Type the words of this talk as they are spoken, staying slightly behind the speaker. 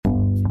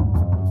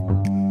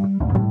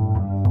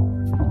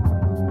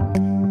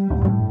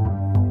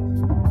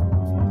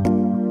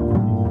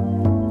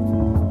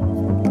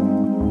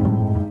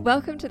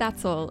Welcome to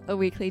That's All, a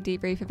weekly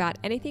debrief about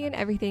anything and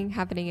everything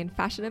happening in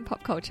fashion and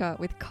pop culture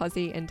with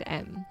Cozzy and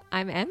Em.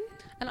 I'm Em.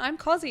 And I'm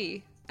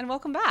Cozzy. And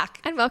welcome back.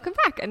 And welcome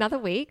back. Another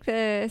week,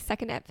 the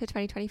second ep for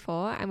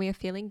 2024, and we are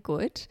feeling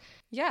good.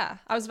 Yeah,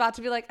 I was about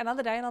to be like,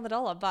 another day, another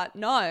dollar, but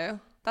no,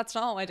 that's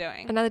not what we're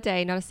doing. Another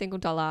day, not a single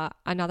dollar,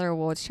 another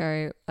awards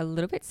show, a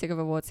little bit sick of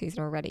awards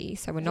season already,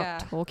 so we're not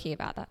talking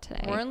about that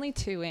today. We're only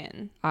 2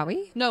 in. Are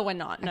we? No, we're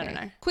not. Okay.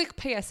 No. Quick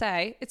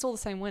PSA, it's all the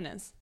same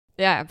winners.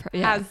 Yeah.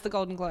 As the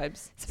Golden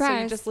Globes. Surprise.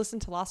 So you just listen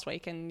to last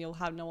week and you'll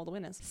know all the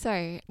winners.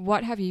 So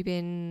what have you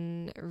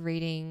been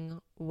reading,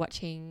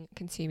 watching,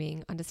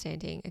 consuming,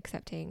 understanding,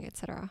 accepting,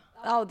 etc.?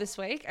 Oh, this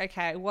week?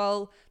 Okay.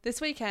 Well, this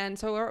weekend,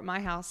 so we're at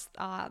my house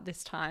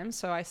this time.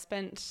 So I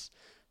spent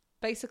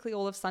basically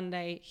all of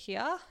Sunday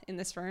here in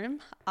this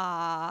room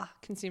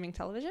consuming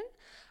television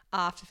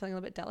after feeling a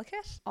little bit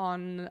delicate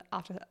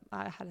after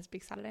I had this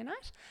big Saturday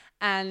night.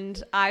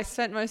 And I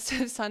spent most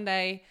of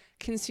Sunday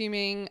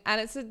consuming, and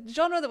it's a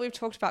genre that we've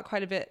talked about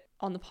quite a bit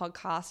on the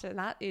podcast, and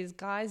that is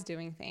guys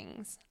doing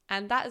things.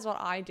 And that is what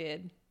I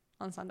did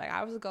on Sunday.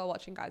 I was a girl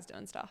watching guys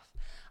doing stuff.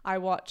 I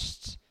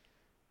watched,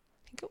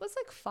 I think it was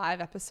like 5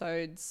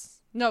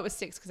 episodes. No, it was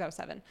 6 because I was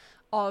 7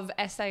 of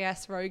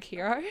SAS Rogue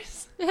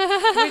Heroes,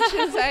 which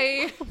is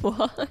a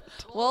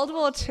World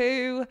War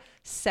II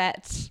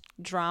set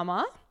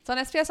drama. It's on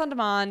SBS On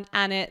Demand,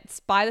 and it's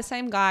by the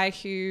same guy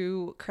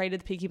who created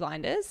the Peaky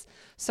Blinders.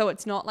 So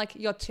it's not like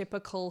your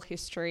typical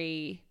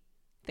history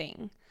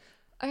thing.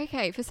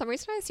 Okay, for some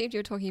reason I assumed you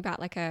were talking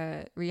about like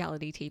a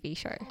reality TV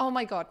show. Oh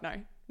my God, no.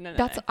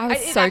 I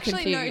was so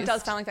confused. No, it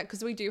does sound like that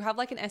because we do have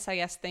like an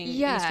SAS thing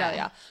in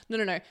Australia.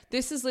 No.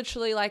 This is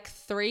literally like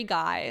 3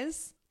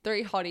 guys,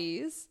 3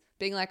 hotties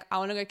being like, I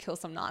want to go kill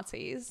some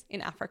Nazis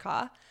in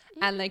Africa.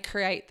 And they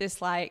create this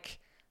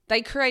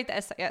they create the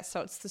SAS,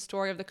 so it's the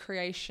story of the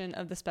creation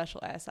of the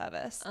Special Air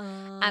Service.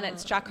 And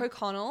it's Jack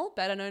O'Connell,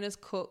 better known as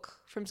Cook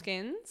from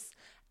Skins,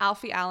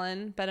 Alfie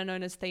Allen, better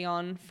known as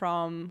Theon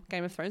from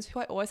Game of Thrones,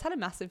 who I always had a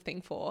massive thing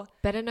for.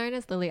 Better known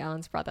as Lily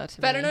Allen's brother to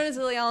me. Better known as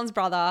Lily Allen's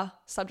brother,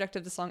 subject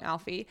of the song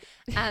Alfie.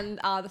 And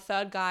the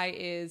third guy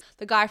is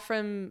the guy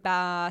from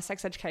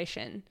Sex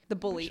Education, the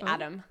bully,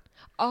 Adam.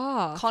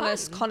 Oh, Connor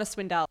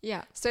Swindell.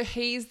 Yeah. So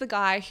he's the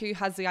guy who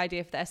has the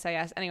idea for the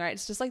SAS. Anyway,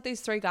 it's just like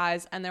these 3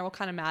 guys, and they're all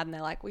kind of mad, and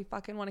they're like, we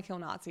fucking want to kill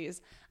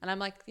Nazis. And I'm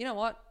like, you know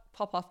what?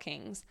 Pop off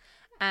kings.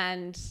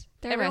 And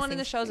everyone in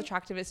the show is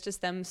attractive. It's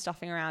just them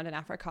stuffing around in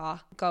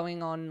Africa,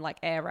 going on like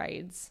air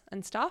raids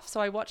and stuff.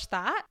 So I watched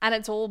that, and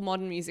it's all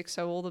modern music.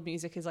 So all the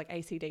music is like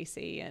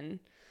AC/DC and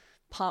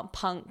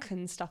punk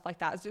and stuff like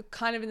that. It's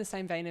kind of in the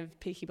same vein of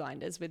Peaky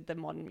Blinders with the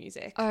modern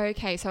music.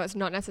 Okay, so it's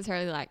not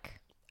necessarily like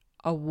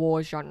a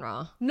war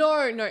genre.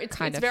 No, it's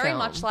very film.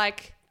 much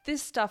like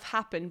this stuff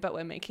happened, but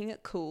we're making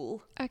it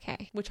cool.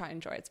 Okay. Which I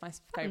enjoy. It's my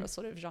favorite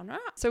sort of genre.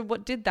 So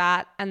what did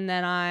that? And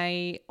then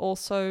I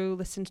also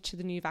listened to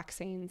the new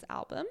Vaccines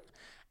album.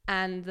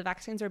 And the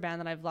Vaccines are a band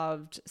that I've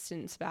loved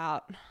since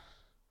about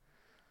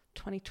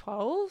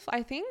 2012,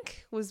 I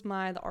think, was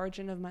the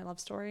origin of my love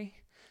story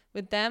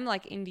with them,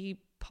 like indie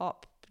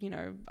pop,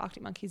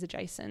 Arctic Monkeys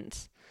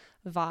adjacent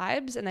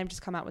vibes. And they've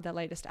just come out with their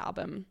latest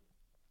album,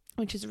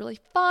 which is really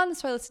fun.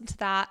 So I listened to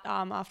that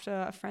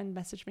after a friend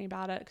messaged me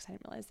about it because I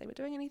didn't realize they were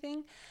doing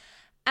anything.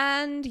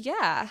 And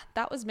yeah,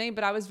 that was me.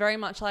 But I was very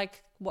much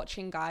like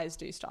watching guys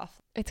do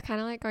stuff. It's kind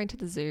of like going to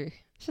the zoo.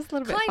 It's just a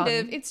little bit Kind fun.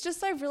 of. It's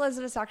just I've realized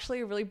that it's actually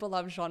a really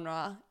beloved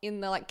genre in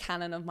the like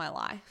canon of my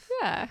life.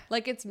 Yeah.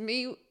 Like it's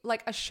me,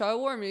 like a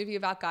show or a movie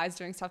about guys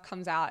doing stuff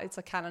comes out. It's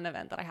a canon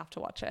event that I have to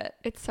watch it.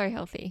 It's so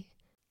healthy.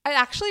 It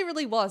actually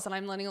really was. And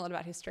I'm learning a lot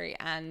about history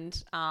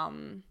and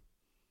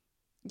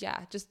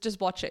yeah,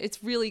 just watch it.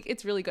 It's really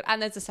good.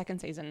 And there's a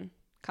 2nd season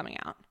coming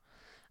out.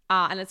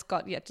 And it's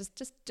got,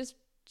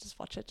 just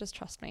watch it. Just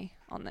trust me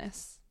on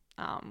this.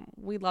 I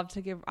love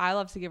to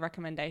give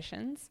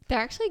recommendations. They're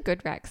actually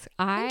good recs.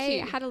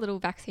 I had a little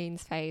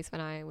Vaccines phase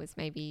when I was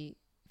maybe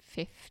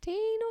 15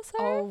 or so.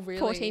 Oh, really?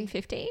 14,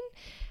 15.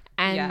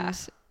 And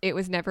it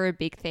was never a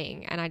big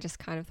thing. And I just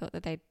kind of thought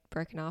that they'd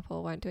broken up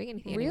or weren't doing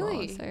anything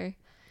anymore. So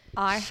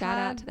shout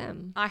out to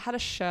them. I had a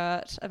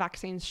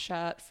Vaccines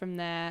shirt from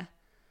their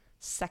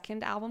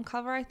 2nd album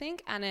cover, I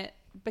think, and it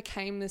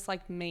became this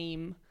like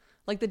meme,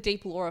 like the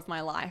deep lore of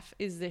my life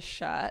is this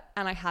shirt,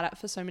 and I had it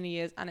for so many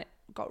years and it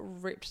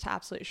got ripped to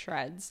absolute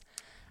shreds,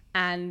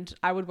 and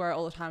I would wear it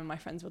all the time, and my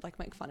friends would like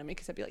make fun of me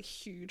because there'd be like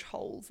huge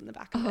holes in the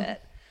back of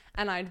it,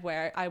 and I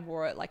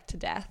wore it like to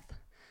death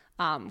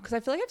because I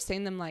feel like I've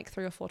seen them like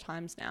 3 or 4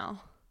 times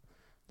now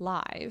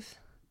live.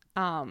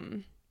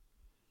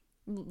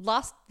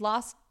 Last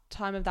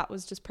time of that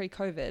was just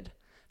pre-COVID,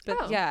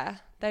 but yeah,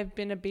 they've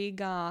been a big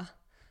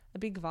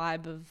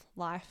vibe of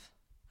life,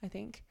 I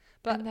think.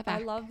 But I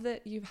love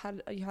that you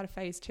had a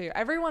phase too.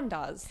 Everyone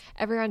does.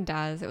 It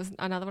was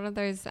another one of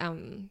those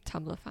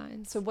Tumblr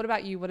finds. So what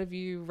about you? What have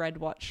you read,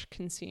 watched,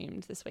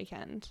 consumed this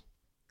weekend?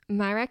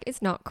 My rec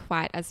is not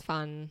quite as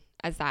fun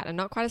as that, and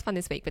not quite as fun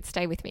this week, but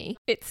stay with me.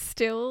 It's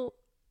still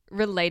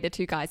related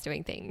to guys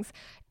doing things.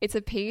 It's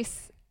a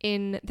piece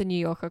in the New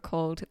Yorker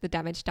called The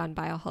Damage Done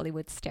by a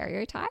Hollywood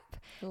Stereotype.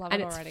 Love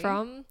and it it's already.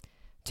 from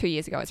 2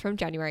 years ago. It's from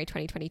January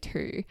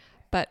 2022,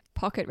 but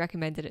Pocket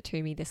recommended it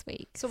to me this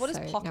week. So what is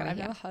Pocket? I've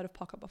never heard of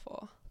Pocket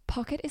before.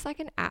 Pocket is like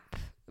an app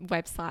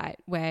website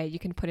where you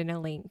can put in a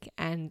link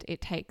and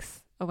it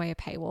takes away a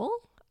paywall.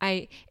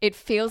 It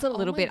feels a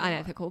little bit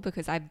unethical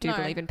because I do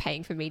believe in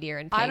paying for media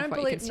and paying for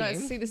what you consume. No,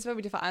 see, this is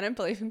very different. I don't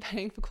believe in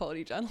paying for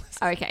quality journalism.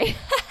 Okay.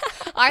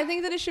 I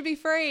think that it should be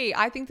free.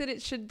 I think that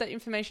that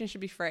information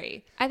should be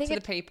free to the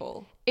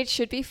people. It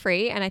should be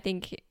free, and I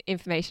think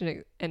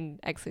information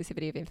and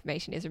exclusivity of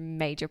information is a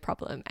major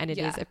problem, and it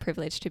is a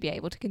privilege to be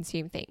able to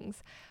consume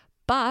things.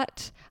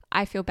 But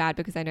I feel bad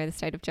because I know the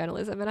state of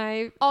journalism, and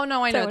I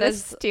know.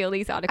 There's steal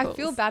these articles. I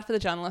feel bad for the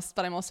journalists,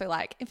 but I'm also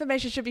like,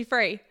 information should be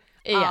free.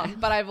 Yeah.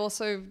 But I've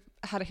also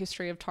had a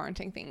history of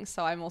torrenting things,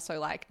 so I'm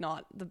also like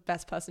not the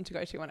best person to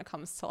go to when it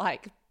comes to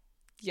like,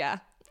 you're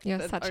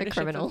such a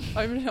criminal.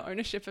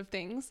 Ownership of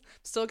things.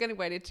 Still getting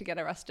waited to get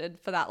arrested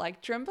for that.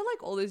 Like, do you remember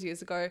like all those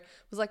years ago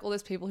was like all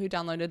those people who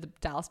downloaded the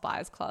Dallas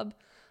Buyers Club,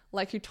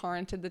 like who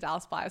torrented the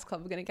Dallas Buyers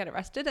Club were going to get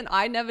arrested, and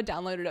I never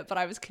downloaded it, but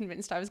I was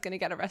convinced I was going to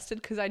get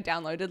arrested because I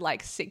downloaded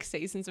like 6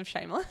 seasons of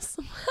Shameless.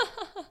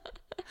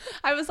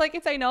 I was like,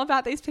 if they know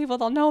about these people,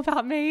 they'll know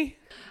about me.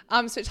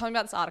 So tell me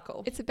about this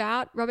article. It's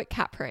about Robert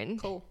Capron.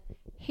 Cool.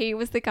 He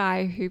was the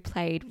guy who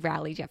played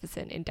Rowley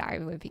Jefferson in Diary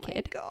of a Wimpy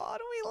Kid. Oh my God,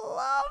 we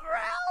love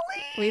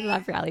Rowley. We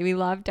love Rowley. We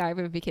love Diary of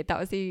a Wimpy Kid. That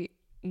was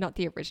not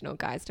the original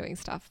guys doing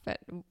stuff, but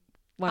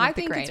I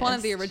think it's one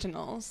of the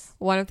originals.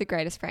 One of the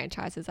greatest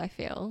franchises, I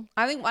feel.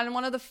 I think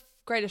one of the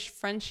greatest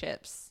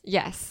friendships.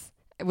 Yes.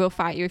 We'll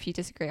fight you if you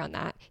disagree on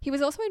that. He was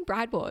also in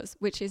Bride Wars,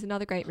 which is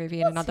another great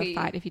movie, and another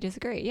fight if you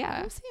disagree. Yeah.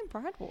 What was he in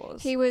Bride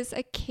Wars? He was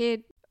a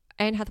kid.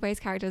 Anne Hathaway's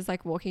character is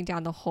like walking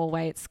down the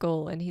hallway at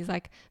school, and he's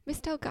like, Miss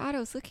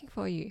Delgado's looking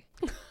for you.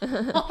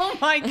 Oh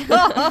my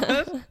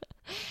God.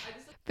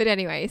 But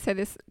anyway, so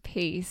this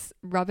piece,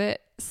 Robert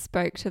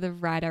spoke to the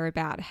writer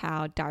about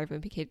how Diary of a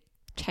Wimpy Kid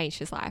changed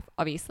his life,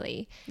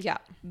 obviously. Yeah.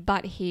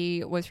 But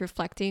he was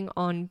reflecting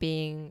on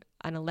being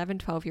an 11,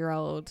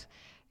 12-year-old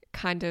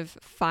kind of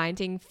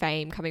finding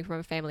fame coming from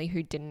a family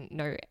who didn't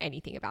know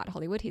anything about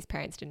Hollywood. His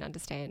parents didn't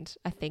understand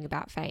a thing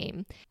about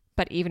fame.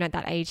 But even at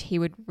that age, he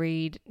would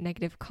read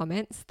negative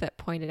comments that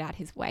pointed out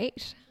his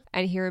weight.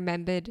 And he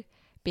remembered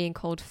being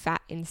called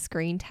fat in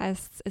screen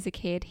tests as a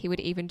kid. He would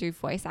even do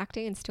voice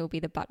acting and still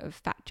be the butt of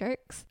fat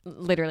jokes,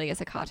 literally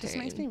as a cartoon. That just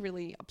makes me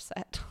really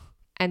upset.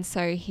 And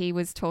so he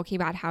was talking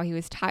about how he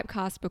was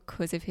typecast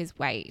because of his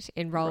weight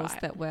in roles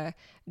that were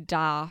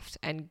daft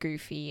and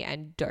goofy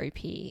and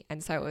dopey.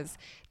 And so it was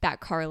that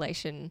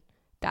correlation,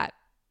 that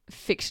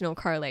fictional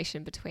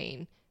correlation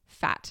between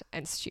fat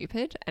and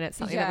stupid. And it's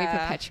something that we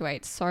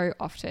perpetuate so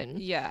often.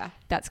 Yeah.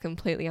 That's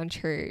completely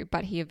untrue.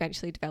 But he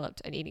eventually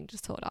developed an eating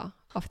disorder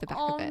off the back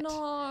of it.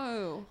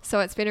 Oh, no.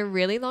 So it's been a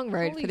really long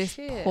road for this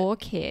poor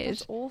kid.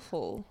 That's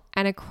awful.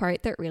 And a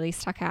quote that really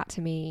stuck out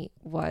to me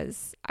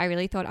was, I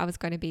really thought I was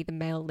going to be the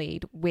male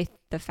lead with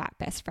the fat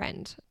best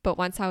friend. But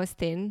once I was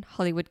thin,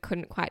 Hollywood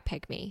couldn't quite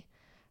peg me.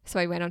 So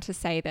I went on to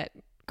say that,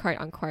 quote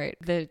unquote,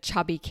 the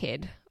chubby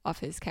kid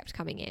offers kept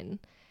coming in.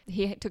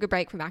 He took a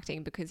break from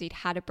acting because he'd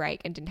had a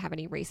break and didn't have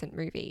any recent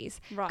movies.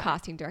 Right.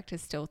 Casting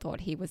directors still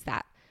thought he was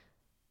that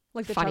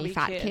like the funny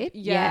fat kid.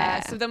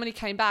 Yeah. So then when he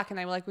came back and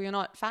they were like, well, you're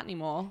not fat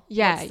anymore.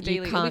 Yeah.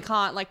 We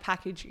can't like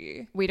package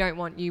you. We don't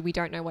want you. We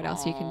don't know what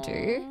else you can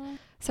do.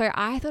 So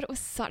I thought it was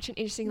such an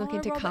interesting look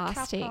into Robert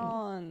casting.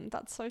 Capron.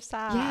 That's so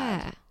sad.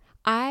 Yeah.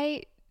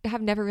 I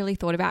have never really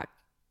thought about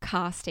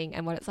casting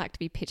and what it's like to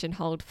be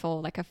pigeonholed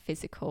for like a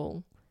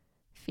physical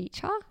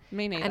feature.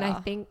 Me neither. And I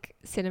think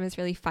cinema is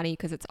really funny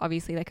because it's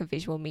obviously like a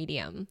visual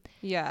medium.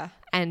 Yeah.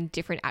 And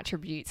different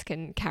attributes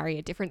can carry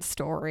a different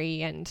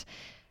story, and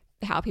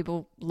how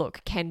people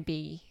look can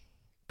be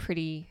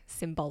pretty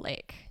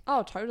symbolic.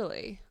 Oh,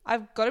 totally.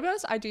 I've got to be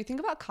honest, I do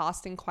think about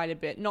casting quite a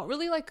bit. Not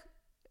really like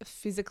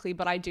physically,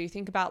 but I do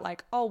think about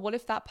like, oh, what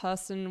if that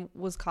person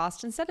was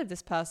cast instead of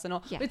this person?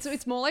 Or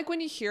it's more like when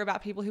you hear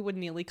about people who were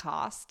nearly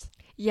cast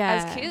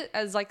as kids,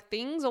 as like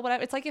things or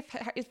whatever. It's like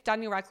if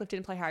Daniel Radcliffe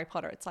didn't play Harry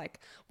Potter, it's like,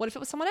 what if it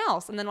was someone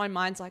else? And then my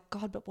mind's like,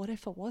 God, but what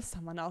if it was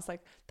someone else?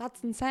 Like,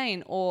 that's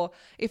insane. Or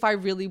if I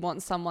really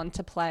want someone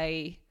to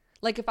play,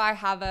 like if I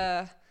have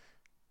a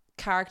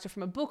character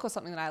from a book or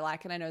something that I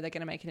like and I know they're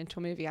going to make it into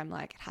a movie, I'm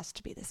like, it has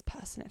to be this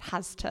person. It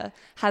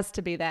has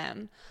to be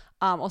them,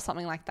 or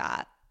something like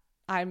that.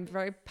 I'm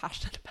very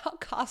passionate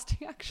about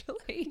casting,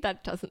 actually.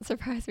 That doesn't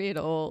surprise me at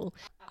all.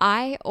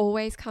 I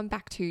always come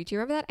back to, do you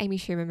remember that Amy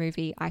Schumer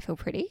movie, I Feel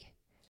Pretty?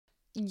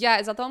 Yeah,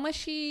 is that the one where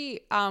she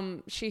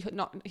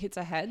hits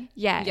her head?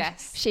 Yeah.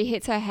 Yes. She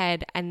hits her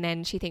head and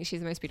then she thinks she's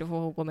the most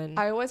beautiful woman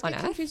I always get on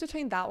confused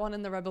between that one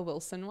and the Rebel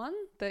Wilson one.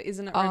 The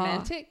Isn't It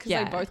Romantic?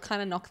 Because they both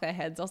kind of knock their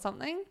heads or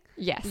something.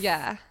 Yes.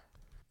 Yeah.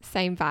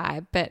 Same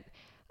vibe, but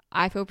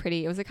I Feel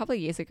Pretty, it was a couple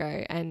of years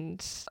ago,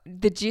 and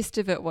the gist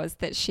of it was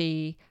that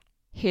she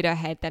hit her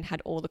head, then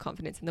had all the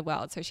confidence in the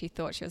world. So she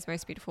thought she was the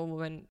most beautiful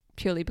woman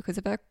purely because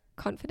of her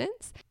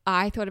confidence.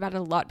 I thought about it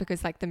a lot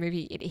because like the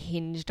movie, it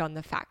hinged on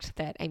the fact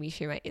that Amy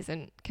Schumer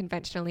isn't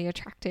conventionally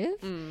attractive.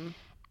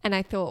 And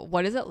I thought,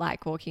 what is it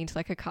like walking into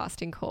like a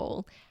casting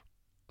call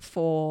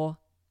for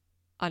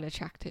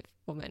unattractive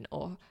woman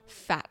or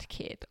fat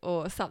kid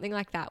or something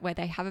like that, where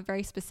they have a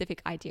very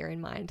specific idea in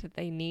mind that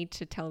they need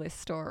to tell this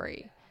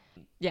story.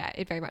 Yeah,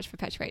 it very much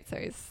perpetuates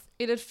those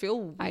It'd feel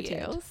weird.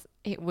 ideals.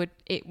 It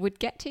would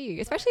get to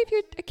you, especially if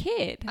you're a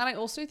kid. And I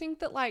also think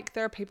that like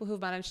there are people who've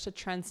managed to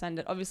transcend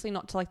it, obviously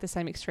not to like the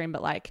same extreme,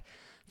 but like,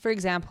 for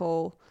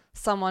example,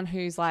 someone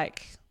who's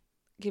like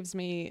gives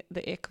me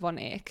the ick von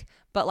ick,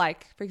 but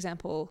like, for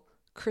example,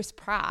 Chris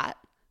Pratt,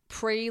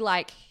 pre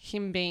like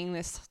him being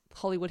this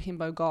Hollywood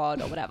himbo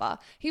god or whatever,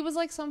 he was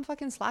like some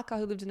fucking slacker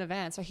who lived in a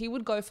van. So he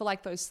would go for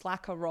like those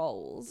slacker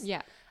roles.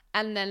 Yeah.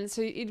 And then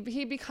so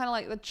he'd be kind of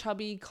like the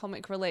chubby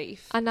comic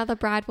relief. Another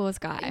Brad Wars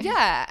guy.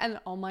 Yeah.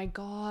 And oh my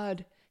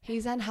God,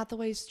 he's Anne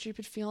Hathaway's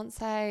stupid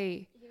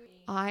fiance.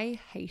 I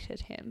hated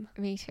him.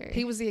 Me too.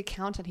 He was the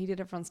accountant. He did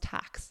everyone's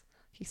tax.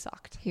 He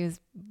sucked. He was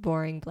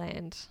boring,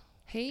 bland.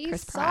 He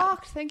Chris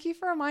sucked. Thank you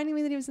for reminding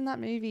me that he was in that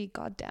movie.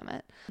 God damn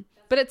it.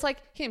 But it's like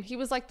him. He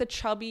was like the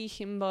chubby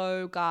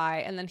himbo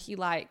guy, and then he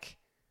like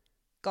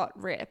got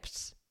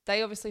ripped.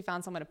 They obviously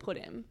found somewhere to put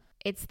him.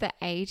 It's the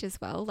age as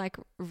well. Like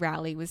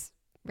Robert was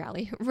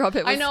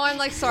I know. I'm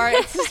like, sorry.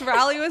 It's just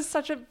Rowley was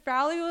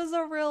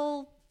a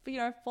real,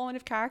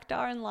 formative character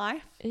in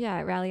life.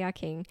 Yeah, Rowley our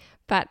king.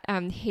 But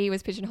he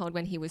was pigeonholed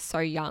when he was so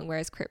young,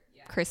 whereas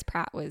Chris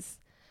Pratt was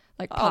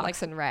like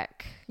Parks and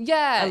Rec.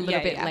 Yeah, a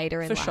little bit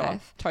later in for life. Sure.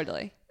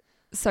 Totally.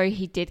 So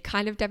he did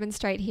kind of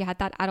demonstrate he had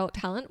that adult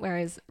talent,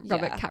 whereas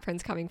Robert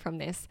Capron's coming from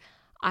this.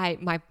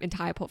 My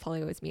entire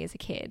portfolio was me as a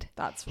kid.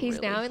 He's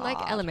really now in like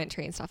hard.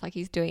 elementary and stuff. Like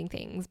he's doing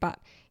things, but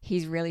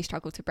he's really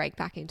struggled to break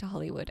back into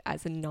Hollywood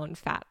as a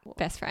non-fat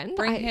best friend.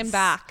 Bring him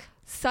back.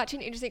 Such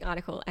an interesting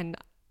article and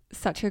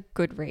such a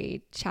good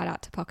read. Shout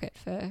out to Pocket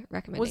for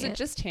recommending it. Was it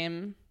just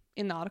him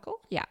in the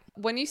article? Yeah.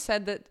 When you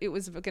said that it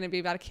was going to be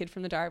about a kid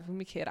from the Diary of a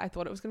Wimpy Kid, I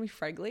thought it was going to be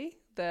Fregley,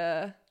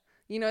 the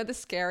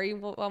scary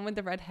one with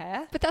the red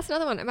hair. But that's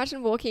another one.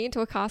 Imagine walking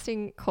into a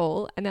casting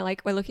call and they're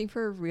like, we're looking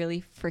for a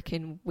really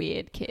freaking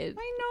weird kid.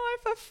 I know,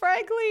 for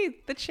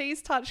Fregley, the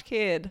cheese touch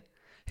kid,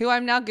 who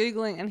I'm now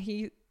Googling, and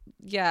he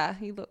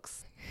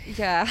looks, he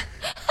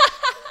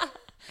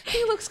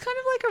looks kind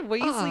of like a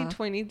Weasley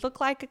twin. He'd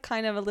look like a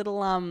kind of a little,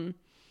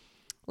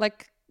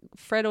 like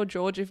Fred or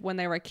George when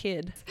they were a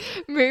kid.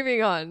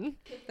 Moving on.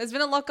 There's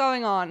been a lot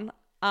going on,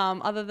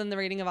 other than the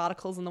reading of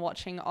articles and the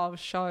watching of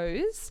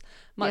shows.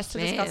 Much to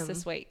discuss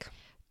this week.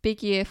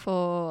 Big year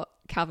for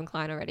Calvin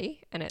Klein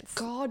already, and it's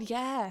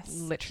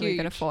literally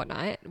been a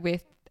fortnight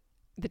with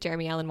the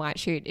Jeremy Allen White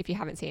shoot. If you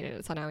haven't seen it,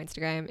 it's on our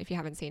Instagram. If you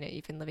haven't seen it,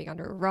 you've been living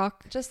under a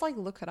rock. Just like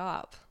look it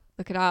up.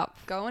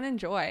 Go and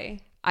enjoy.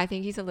 I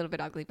think he's a little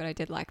bit ugly, but I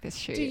did like this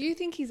shoot. Do you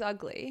think he's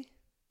ugly?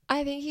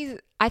 I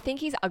think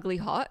he's ugly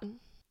hot.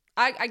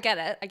 I get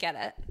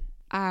it.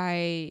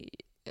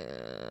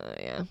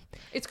 Yeah.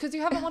 It's because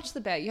you haven't watched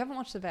The Bear. You haven't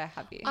watched The Bear,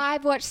 have you?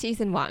 I've watched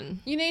season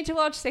 1. You need to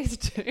watch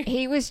season 2.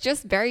 He was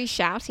just very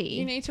shouty.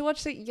 You need to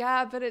watch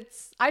but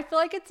I feel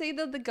like it's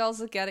either the girls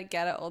that get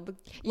it or the, do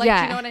you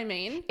know what I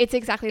mean? It's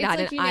exactly that,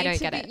 like and I don't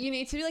get it. You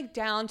need to be like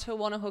down to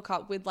want to hook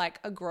up with like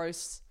a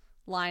gross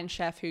line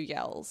chef who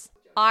yells.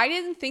 I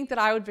didn't think that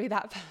I would be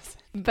that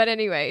person. But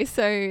anyway,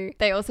 so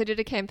they also did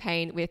a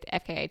campaign with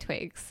FKA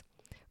Twigs,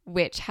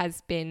 which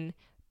has been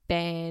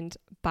banned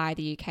by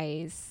the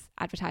UK's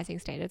Advertising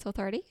Standards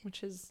Authority.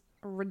 Which is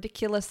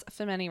ridiculous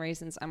for many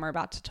reasons, and we're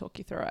about to talk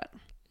you through it.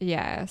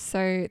 Yeah,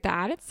 so the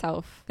ad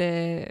itself,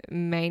 the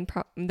main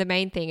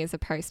thing is a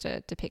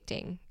poster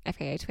depicting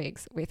FKA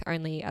Twigs with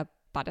only a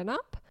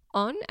button-up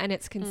on, and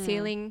it's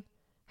concealing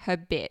her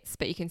bits,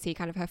 but you can see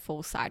kind of her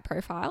full side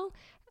profile,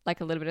 like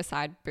a little bit of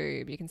side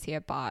boob. You can see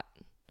her butt.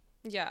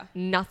 Yeah.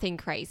 Nothing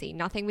crazy.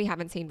 Nothing we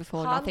haven't seen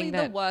before. Hardly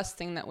nothing the worst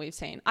thing that we've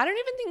seen. I don't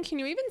even think, can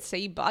you even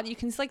see butt? You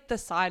can see like the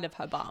side of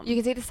her bum. You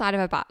can see the side of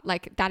her butt.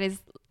 Like that is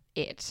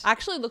it. I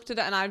actually looked at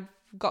it and I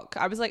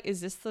was like,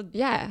 is this the...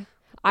 Yeah.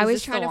 I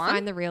was trying to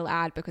find the real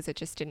ad because it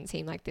just didn't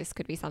seem like this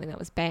could be something that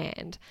was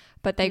banned.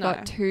 But they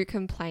got 2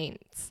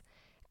 complaints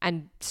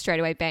and straight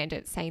away banned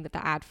it, saying that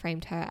the ad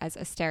framed her as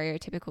a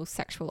stereotypical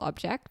sexual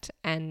object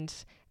and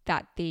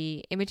that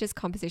the image's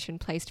composition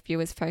placed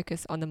viewers'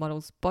 focus on the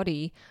model's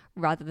body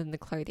rather than the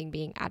clothing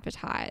being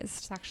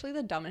advertised. It's actually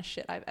the dumbest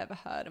shit I've ever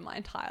heard in my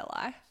entire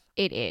life.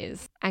 It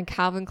is. And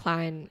Calvin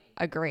Klein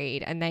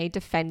agreed, and they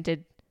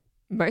defended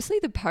mostly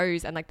the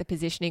pose and like the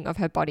positioning of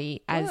her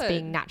body as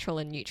being natural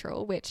and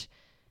neutral, which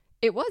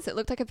it was. It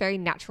looked like a very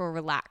natural,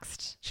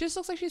 relaxed. She just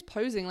looks like she's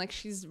posing, like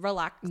she's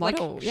relaxed.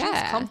 Model, like,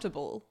 she's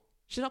comfortable.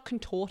 She's not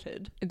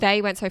contorted.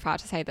 They went so far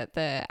to say that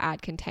the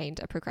ad contained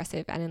a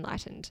progressive and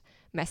enlightened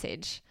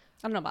message.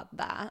 I don't know about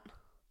that.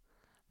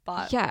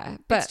 But yeah,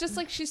 but it's just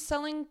like she's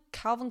selling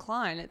Calvin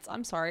Klein.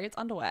 I'm sorry, it's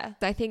underwear.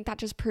 I think that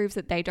just proves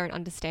that they don't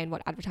understand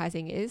what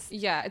advertising is.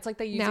 Yeah, it's like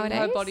they're using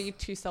her body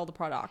to sell the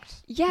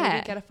product. Yeah.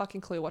 Maybe get a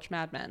fucking clue, watch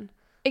Mad Men.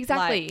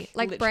 Exactly.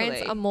 Like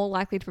brands are more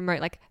likely to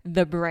promote like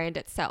the brand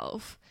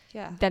itself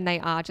Yeah. than they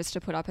are just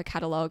to put up a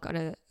catalogue on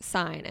a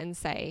sign and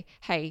say,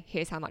 hey,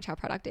 here's how much our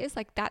product is.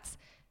 Like, that's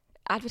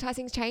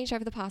advertising's changed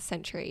over the past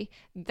century.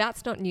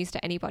 That's not news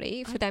to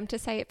anybody. For them to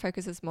say it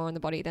focuses more on the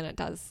body than it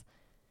does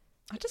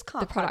I just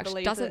can't the product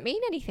believe doesn't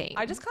mean anything.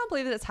 I just can't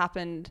believe that it's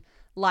happened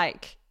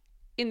like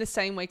in the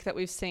same week that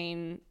we've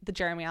seen the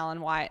Jeremy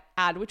Allen White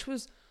ad, which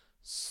was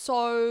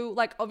so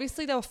like,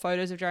 obviously there were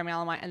photos of Jeremy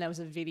Allen White and there was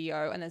a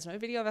video, and there's no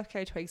video of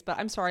FKA Twigs, but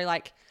I'm sorry,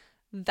 like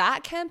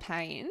that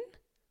campaign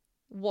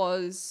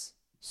was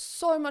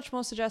so much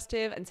more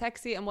suggestive and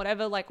sexy and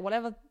whatever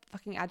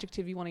fucking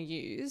adjective you want to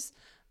use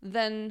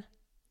than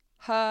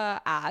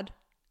her ad,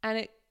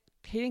 and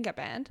he didn't get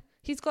banned.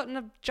 He's gotten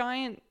a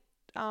giant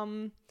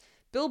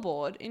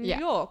billboard in New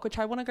York, which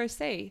I want to go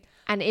see.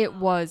 And it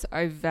was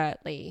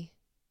overtly,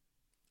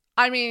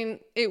 I mean,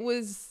 it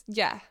was,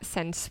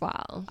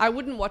 sensual. I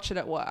wouldn't watch it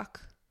at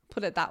work,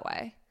 put it that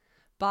way.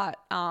 But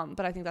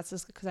I think that's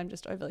just because I'm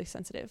just overly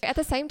sensitive. At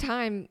the same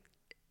time,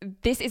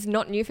 this is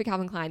not new for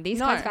Calvin Klein. These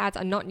kinds of ads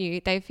are not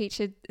new. They've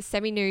featured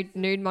semi-nude,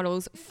 nude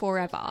models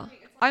forever.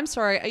 I'm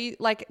sorry.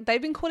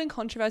 They've been caught in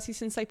controversy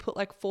since they put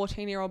like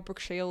 14-year-old Brooke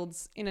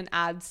Shields in an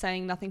ad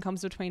saying nothing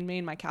comes between me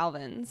and my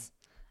Calvins.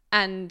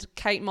 And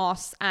Kate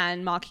Moss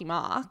and Marky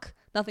Mark,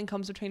 nothing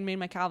comes between me and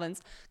my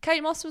Calvins.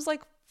 Kate Moss was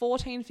like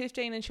 14,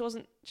 15 and she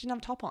didn't have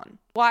a top on.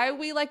 Why are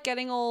we like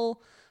getting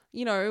all,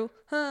 about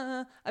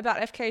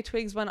FKA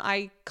Twigs when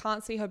I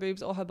can't see her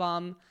boobs or her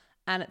bum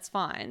and it's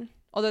fine?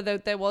 Although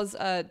there was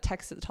a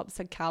text at the top that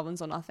said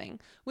Calvins or nothing,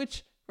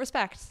 which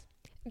respect.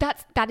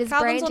 That is Calvins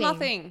branding. or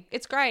nothing.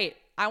 It's great.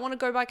 I want to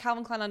go buy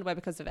Calvin Klein underwear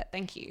because of it.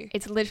 Thank you.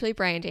 It's literally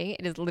branding.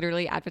 It is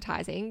literally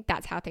advertising.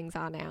 That's how things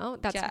are now.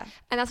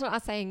 And that's not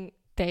us saying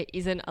there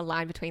isn't a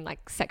line between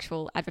like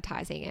sexual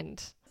advertising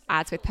and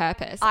ads with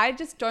purpose. I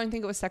just don't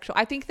think it was sexual.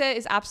 I think there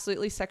is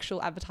absolutely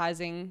sexual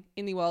advertising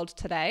in the world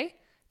today.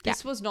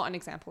 This was not an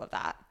example of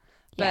that.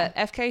 But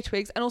FKA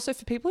Twigs, and also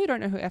for people who don't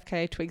know who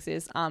FKA Twigs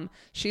is,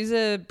 she's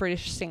a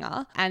British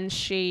singer and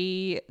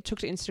she took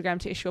to Instagram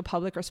to issue a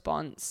public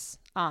response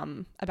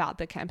about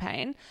the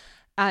campaign.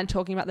 And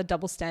talking about the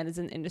double standards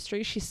in the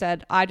industry, she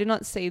said, I do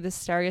not see the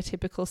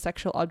stereotypical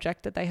sexual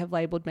object that they have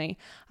labelled me.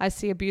 I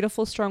see a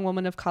beautiful, strong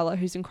woman of colour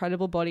whose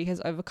incredible body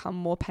has overcome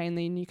more pain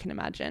than you can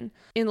imagine.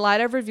 In light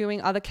of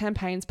reviewing other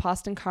campaigns,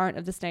 past and current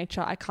of this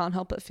nature, I can't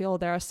help but feel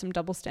there are some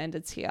double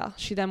standards here.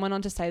 She then went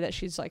on to say that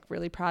she's like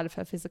really proud of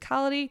her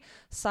physicality,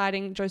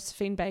 citing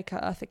Josephine Baker,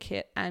 Eartha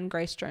Kitt and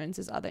Grace Jones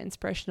as other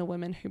inspirational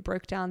women who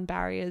broke down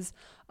barriers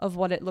of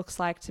what it looks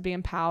like to be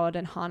empowered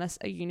and harness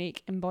a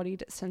unique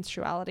embodied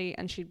sensuality.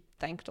 And she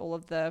thanked all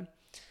of the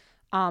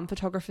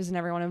photographers and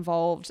everyone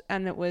involved.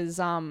 And it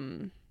was,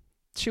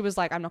 she was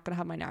like, I'm not going to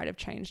have my narrative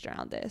changed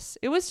around this.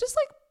 It was just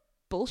like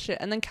bullshit.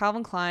 And then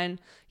Calvin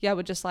Klein,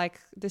 were just like,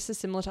 this is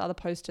similar to other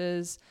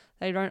posters.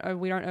 We don't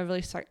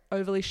overly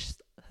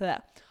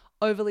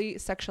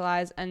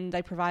sexualize, and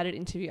they provided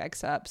interview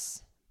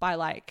excerpts by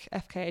like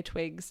FKA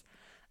Twigs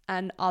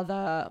and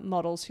other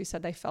models who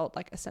said they felt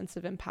like a sense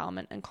of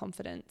empowerment and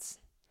confidence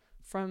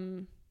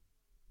from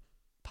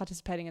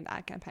participating in the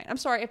ad campaign. I'm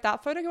sorry, if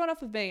that photo went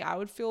off of me, I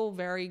would feel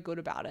very good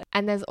about it.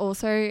 And there's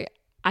also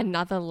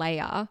another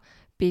layer,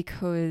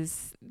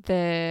 because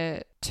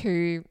the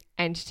two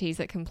entities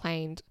that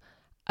complained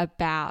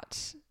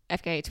about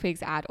FKA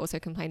Twigs ad also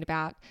complained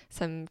about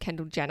some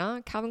Kendall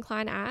Jenner Calvin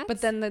Klein ads.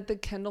 But then the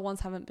Kendall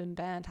ones haven't been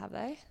banned, have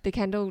they? The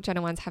Kendall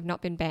Jenner ones have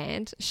not been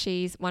banned.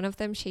 She's one of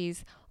them.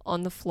 She's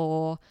on the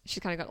floor.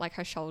 She's kind of got like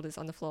her shoulders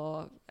on the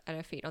floor and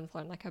her feet on the floor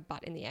and like her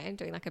butt in the air,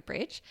 doing like a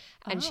bridge.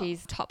 And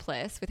she's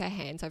topless with her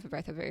hands over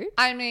both her boobs.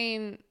 I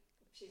mean,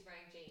 she's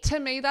wearing jeans. To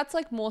me, that's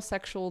like more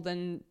sexual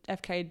than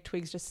FKA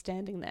Twigs just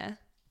standing there.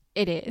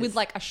 It is. With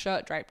like a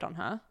shirt draped on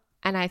her.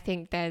 And I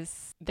think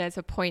there's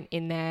a point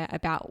in there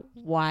about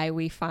why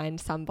we find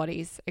some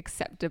bodies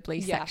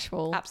acceptably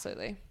sexual.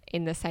 Absolutely.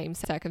 In the same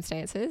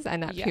circumstances.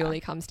 And that purely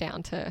comes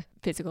down to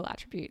physical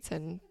attributes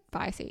and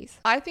biases.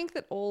 I think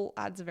that all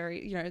ads are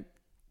very,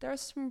 there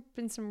have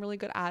been some really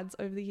good ads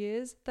over the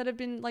years that have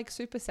been like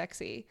super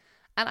sexy.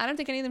 And I don't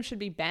think any of them should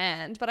be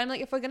banned. But I'm like,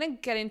 if we're going to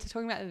get into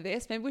talking about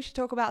this, maybe we should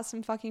talk about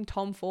some fucking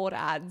Tom Ford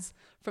ads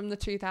from the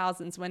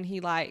 2000s when he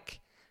like...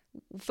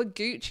 For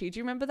Gucci, do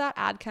you remember that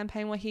ad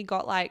campaign where he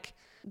got like,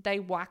 they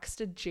waxed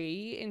a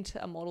G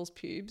into a model's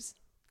pubes,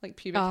 like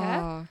pubic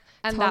hair,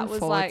 and Tom that was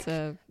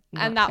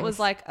Ford's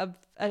like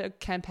a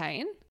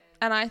campaign.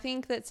 And I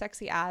think that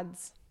sexy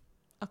ads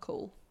are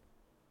cool.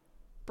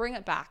 Bring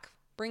it back.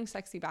 Bring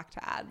sexy back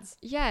to ads.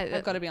 Yeah,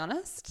 I've got to be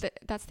honest.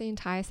 That's the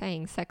entire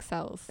saying. Sex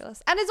sells,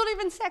 and it's not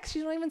even sex.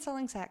 She's not even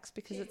selling sex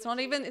because it's not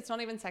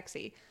even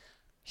sexy.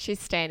 She's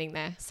standing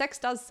there. Sex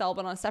does sell,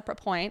 but on a separate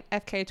point,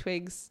 FKA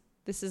Twigs.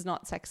 This is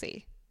not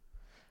sexy.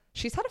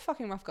 She's had a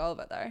fucking rough go of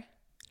it though.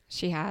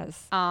 She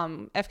has.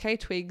 FKA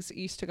Twigs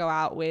used to go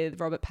out with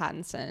Robert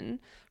Pattinson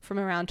from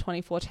around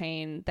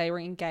 2014. They were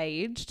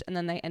engaged and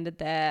then they ended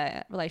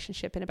their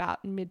relationship in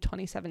about mid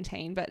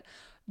 2017. But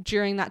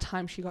during that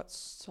time, she got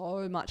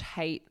so much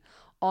hate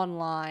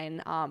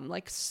online,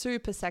 like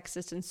super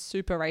sexist and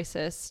super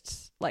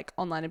racist, like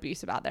online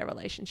abuse about their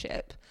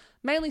relationship,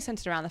 mainly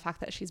centered around the fact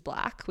that she's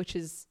black, which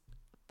is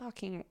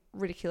fucking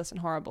ridiculous and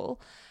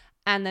horrible.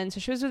 And then so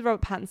she was with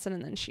Robert Pattinson,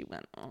 and then she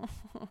went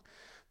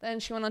then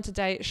she went on to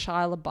date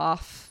Shia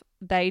LaBeouf.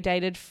 They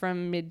dated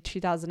from mid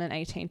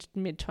 2018 to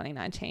mid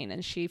 2019,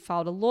 and she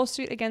filed a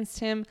lawsuit against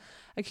him,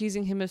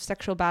 accusing him of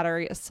sexual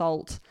battery,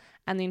 assault,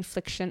 and the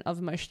infliction of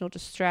emotional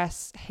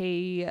distress.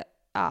 He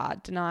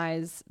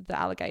denies the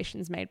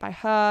allegations made by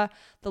her.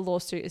 The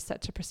lawsuit is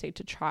set to proceed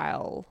to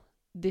trial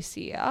this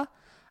year.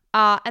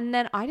 And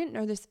then I didn't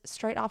know this,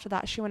 straight after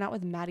that, she went out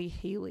with Maddie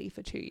Healy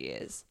for 2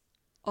 years.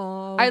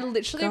 Oh, I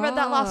literally read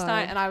that last God.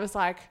 night, and I was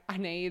like, I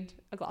need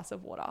a glass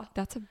of water.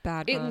 That's a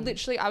bad It one.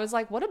 literally, I was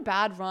like, what a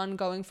bad run,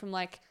 going from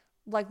like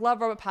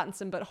love Robert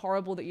Pattinson, but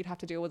horrible that you'd have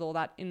to deal with all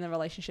that in the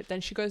relationship. Then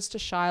she goes to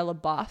Shia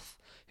LaBeouf,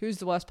 who's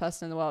the worst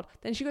person in the world.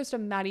 Then she goes to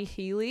Maddie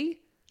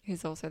Healy,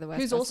 Who's also the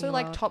worst who's person also in the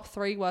like world. top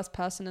 3 worst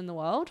person in the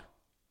world.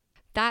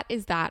 That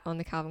is that on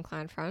the Calvin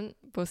Klein front.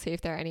 We'll see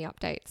if there are any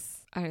updates.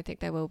 I don't think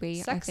there will be.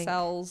 I Sex think,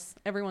 sells.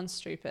 Everyone's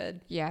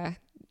stupid. yeah,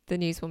 the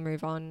news will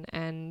move on,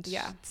 and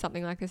Yeah.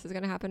 something like this is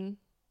going to happen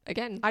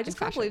again. I just in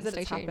can't fashion. believe that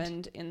Stay it's tuned.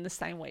 happened in the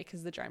same week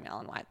as the Jeremy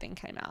Allen White thing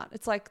came out.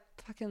 It's like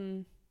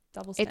fucking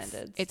double It's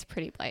standards. it's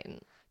pretty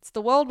blatant. It's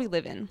the world we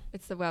live in.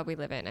 It's the world we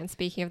live in. And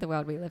speaking of the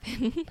world we live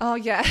in, Oh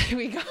yeah, here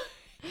we go.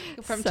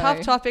 From So-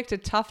 tough topic to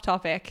tough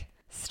topic.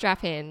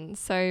 strap in.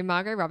 So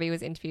Margot Robbie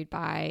was interviewed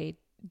by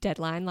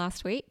Deadline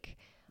last week,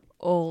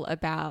 all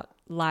about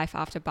life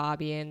after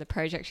Barbie and the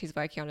project she's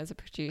working on as a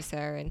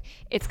producer, and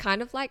it's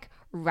kind of like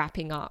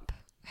wrapping up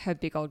her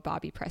big old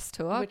Barbie press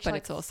tour, Which, but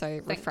like, it's also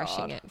thank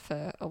refreshing God. it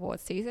for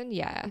awards season.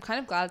 Yeah. I'm kind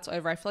of glad it's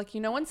over. I feel like,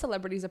 when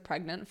celebrities are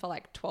pregnant for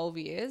like 12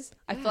 years,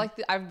 I feel Yeah. like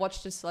I've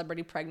watched a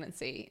celebrity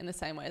pregnancy in the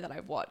same way that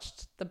I've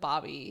watched the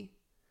Barbie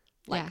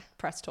Yeah.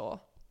 press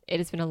tour. It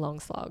has been a long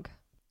slog.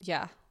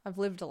 Yeah, I've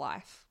lived a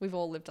life. We've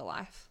all lived a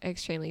life.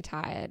 Extremely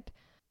tired.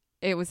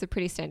 It was a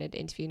pretty standard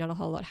interview. Not a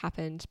whole lot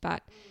happened,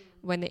 but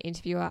when the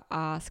interviewer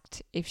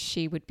asked if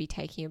she would be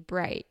taking a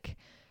break,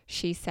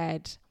 she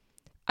said,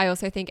 "I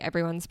also think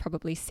everyone's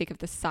probably sick of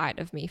the sight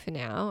of me for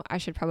now. I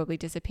should probably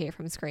disappear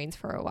from screens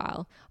for a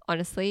while.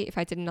 Honestly, if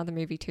I did another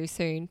movie too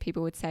soon,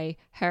 people would say,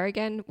 'Her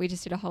again? We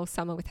just did a whole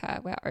summer with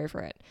her. We're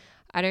over it.'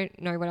 I don't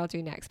know what I'll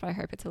do next, but I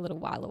hope it's a little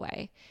while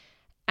away."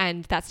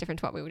 And that's different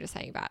to what we were just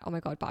saying about, oh my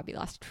God, Barbie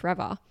lasted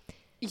forever.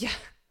 Yeah.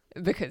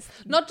 Because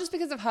Not just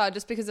because of her,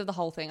 just because of the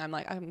whole thing.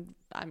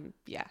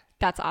 Yeah.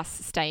 that's us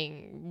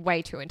staying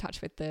way too in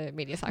touch with the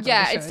media cycle.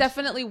 Yeah, we it's should.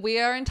 definitely, we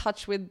are in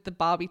touch with the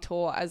Barbie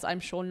tour, as I'm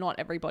sure not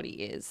everybody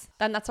is.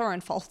 And that's our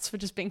own faults for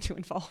just being too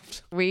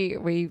involved. We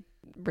reap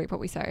what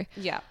we sow.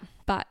 Yeah.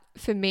 But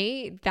for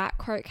me, that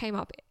quote came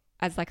up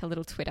as like a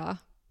little Twitter,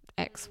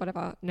 X,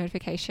 whatever,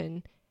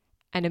 notification,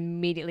 and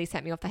immediately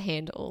sent me off the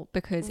handle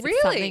because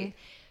it's something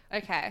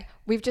Okay.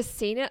 we've just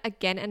seen it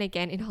again and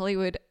again in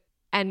Hollywood.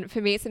 And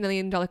for me, it's $1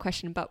 million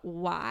question. But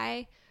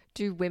why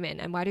do women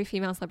and why do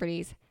female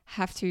celebrities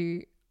have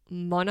to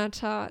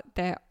monitor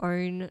their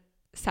own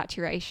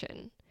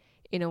saturation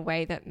in a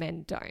way that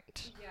men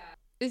don't?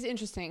 It's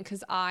interesting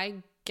because I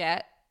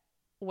get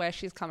where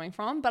she's coming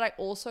from, but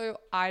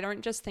I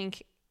don't just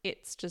think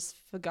it's just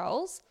for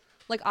girls.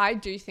 Like, I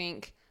do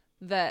think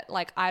that,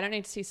 like, I don't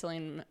need to see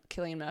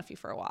Cillian Murphy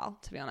for a while,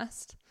 to be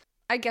honest.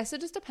 I guess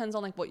it just depends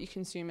on like what you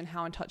consume and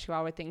how in touch you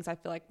are with things. I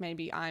feel like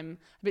maybe I'm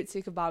a bit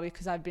sick of Barbie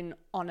because I've been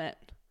on it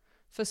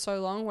for so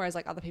long, whereas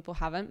like other people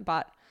haven't.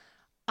 But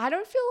I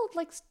don't feel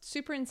like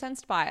super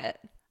incensed by it,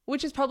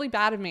 which is probably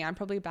bad of me. I'm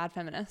probably a bad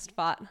feminist,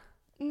 but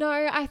No,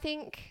 I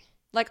think,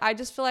 like I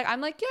just feel like I'm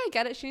like, yeah, I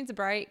get it. She needs a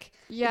break.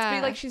 yeah.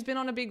 It's like she's been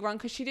on a big run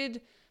because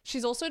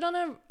she's also done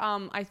a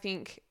I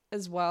think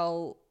as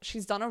well,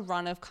 she's done a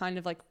run of kind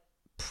of like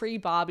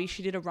pre-Barbie.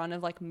 She did a run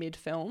of like mid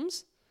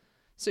films.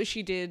 So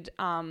she did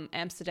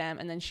Amsterdam,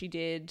 and then she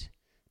did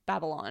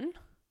Babylon,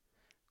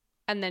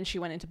 and then she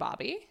went into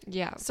Barbie.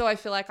 Yeah. So I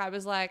feel like I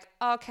was like,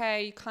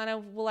 okay, you kind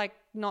of were like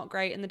not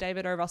great in the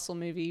David O. Russell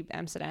movie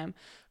Amsterdam.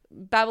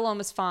 Babylon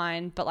was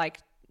fine, but like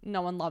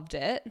no one loved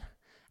it.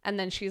 And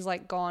then she's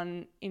like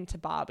gone into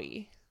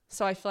Barbie.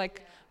 So I feel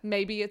like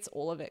maybe it's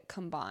all of it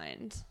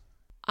combined.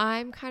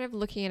 I'm kind of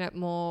looking at it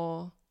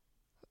more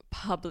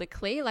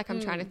publicly. Like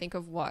I'm trying to think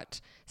of what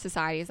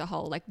society as a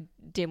whole, like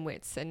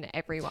dimwits and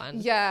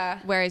everyone. Yeah.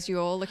 Whereas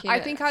you're looking at I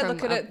it think I from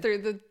look at it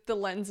through the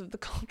lens of the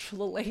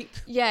cultural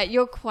elite. Yeah,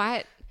 you're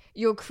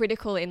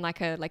critical in like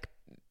a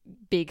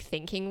big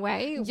thinking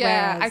way.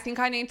 Yeah, whereas I think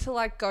I need to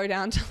like go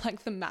down to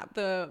like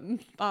the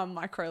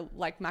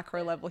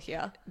macro level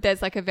here.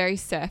 there's like a very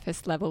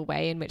surface level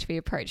way in which we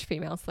approach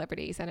female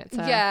celebrities, and it's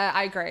Yeah,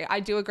 I agree. I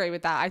do agree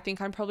with that. I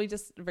think I'm probably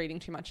just reading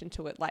too much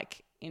into it,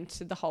 like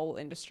into the whole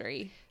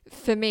industry.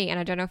 for me, and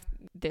I don't know if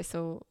this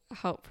will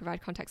help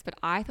provide context, but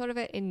I thought of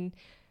it in,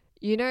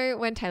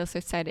 when Taylor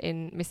Swift said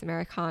in Miss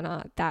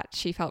Americana that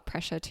she felt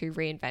pressure to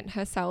reinvent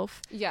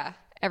herself Yeah,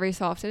 every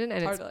so often,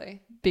 and it's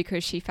totally.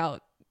 because she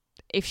felt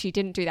if she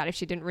didn't do that, if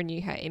she didn't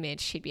renew her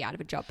image, she'd be out of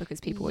a job because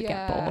people would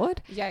get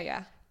bored.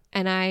 Yeah.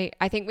 And I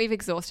think we've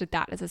exhausted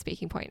that as a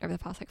speaking point over the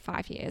past like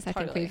 5 years. I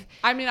think we've.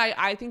 I mean,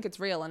 I think it's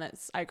real and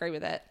I agree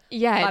with it.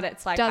 Yeah. But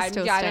it's like, does I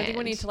still don't think we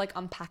stand. need to like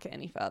unpack it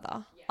any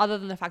further other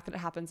than the fact that it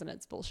happens and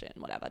it's bullshit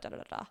and whatever, da da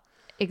da da.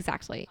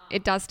 Exactly.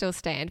 It does still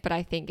stand, but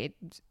I think it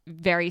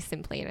very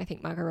simply, and I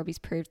think Margot Robbie's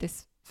proved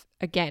this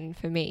again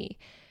for me,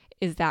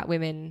 is that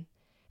women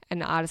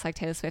and artists like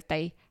Taylor Swift,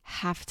 they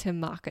have to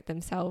market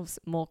themselves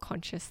more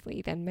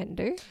consciously than men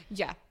do.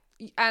 Yeah.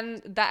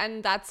 And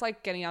that's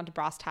like getting down to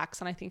brass tacks,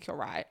 and I think you're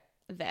right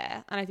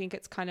there. And I think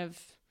it's kind of,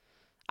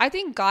 I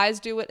think guys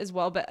do it as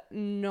well, but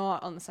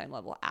not on the same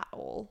level at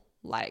all.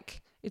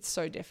 Like, it's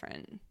so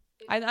different.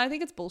 I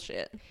think it's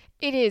bullshit.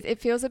 It is. It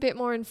feels a bit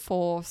more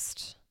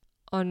enforced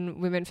on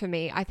women for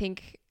me. I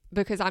think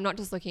because I'm not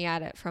just looking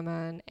at it from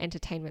an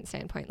entertainment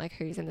standpoint, like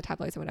who's in the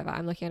tabloids or whatever.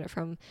 I'm looking at it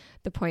from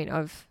the point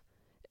of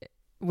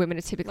women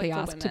are typically Like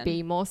asked women. to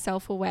be more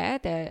self-aware.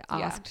 They're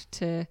asked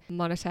to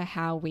monitor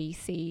how we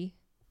see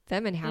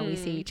them and how we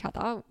see each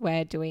other.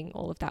 We're doing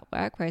all of that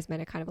work, whereas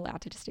men are kind of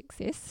allowed to just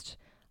exist,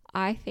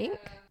 I think.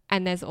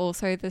 And there's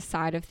also the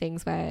side of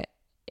things where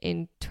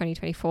in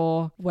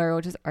 2024, we're all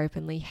just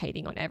openly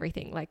hating on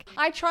everything. Like,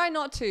 I try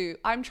not to.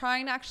 I'm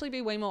trying to actually be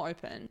way more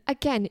open.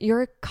 again,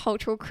 you're a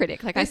cultural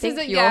critic. Like, I This think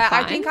isn't, you're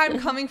fine. I think I'm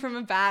coming from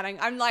a bad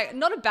angle. I'm like,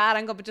 not a bad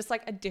angle, but just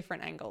like a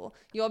different angle.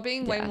 You're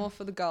being way Yeah. more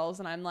for the girls,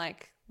 and I'm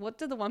like, what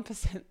do the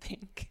 1%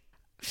 think?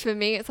 For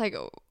me, it's like,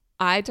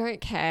 I don't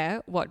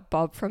care what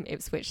Bob from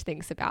Ipswich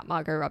thinks about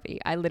Margot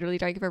Robbie. I literally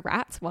don't give a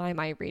rat's. Why am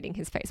I reading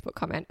his Facebook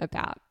comment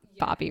about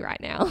Barbie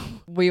right now?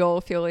 We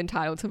all feel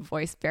entitled to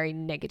voice very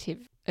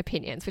negative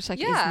opinions, which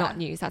like is not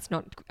news. That's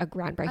not a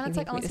groundbreaking And it's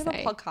thing like, for me unless to you have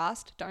say. a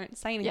podcast, don't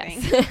say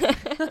anything.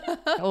 Yes.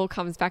 It all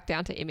comes back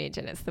down to image,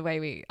 and it's the way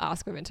we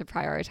ask women to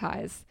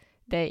prioritize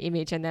their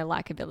image and their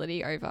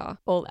likability over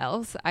all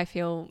else. I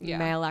feel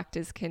male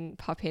actors can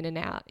pop in and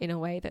out in a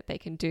way that they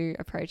can do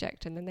a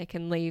project and then they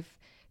can leave,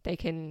 they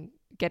can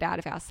get out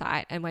of our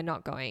sight, and we're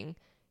not going,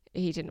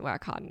 he didn't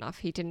work hard enough,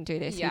 he didn't do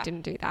this, he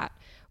didn't do that.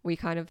 We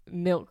kind of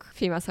milk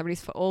female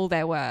celebrities for all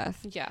their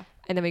worth. Yeah.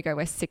 And then we go,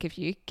 we're sick of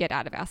you, get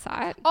out of our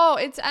sight. Oh,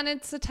 it's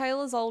a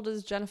tale as old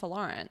as Jennifer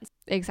Lawrence.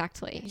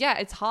 Exactly. Yeah,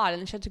 it's hard,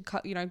 and she had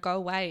to go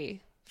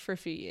away for a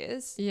few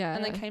years. Yeah.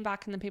 And then came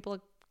back, and then people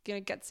are gonna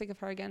get sick of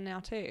her again now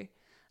too.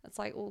 It's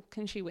like, well,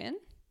 can she win?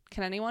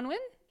 Can anyone win?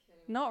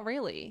 Not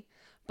really.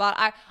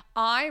 But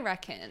I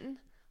reckon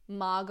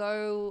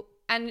Margot,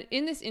 and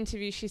in this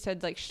interview she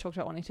said, like, she talked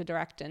about wanting to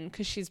direct, and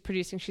because she's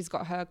producing, she's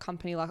got her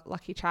company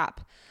Lucky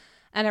Chap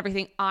and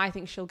everything. I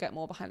think she'll get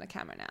more behind the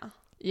camera now.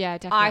 Yeah,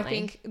 definitely. I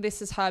think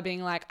this is her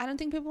being like, I don't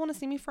think people want to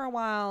see me for a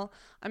while.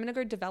 I'm going to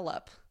go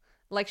develop.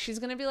 Like, she's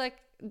going to be like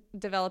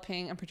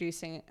developing and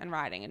producing and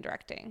writing and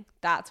directing.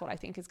 That's what I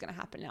think is going to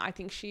happen now. I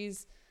think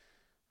she's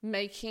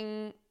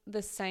making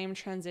the same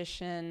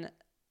transition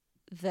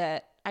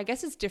that, I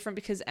guess it's different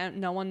because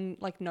no one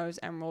like knows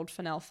Emerald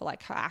Fennell for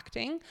like her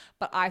acting,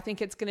 but I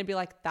think it's going to be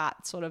like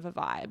that sort of a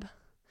vibe.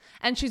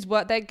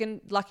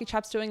 And Lucky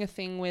Chap's doing a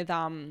thing with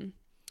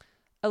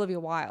Olivia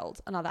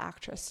Wilde, another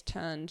actress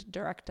turned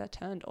director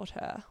turned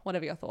auteur,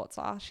 whatever your thoughts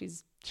are. She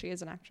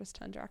is an actress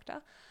turned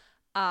director.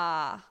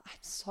 I'm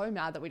so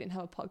mad that we didn't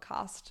have a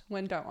podcast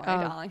when Don't Worry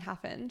Darling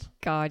happened.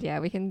 God, yeah,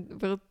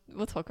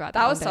 we'll talk about that.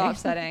 That was one so day.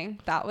 upsetting.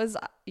 That was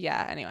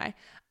anyway.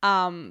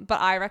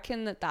 But I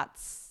reckon that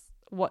that's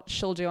what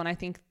she'll do, and I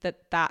think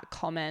that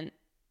comment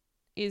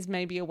is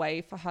maybe a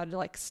way for her to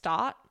like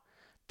start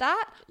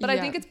that. But I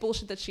think it's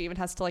bullshit that she even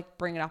has to like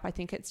bring it up. I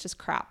think it's just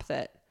crap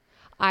that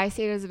I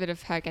see it as a bit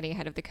of her getting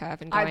ahead of the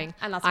curve and going,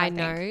 and that's what I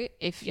know think.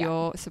 If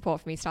your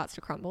support for me starts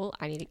to crumble,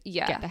 I need to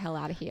get the hell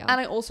out of here. And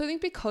I also think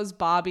because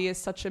Barbie is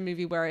such a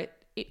movie where it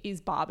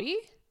is Barbie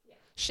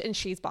and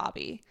she's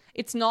Barbie.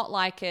 It's not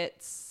like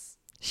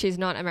she's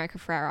not America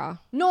Ferrera.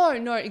 No,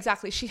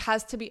 exactly. She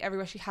has to be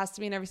everywhere. She has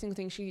to be in every single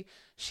thing. She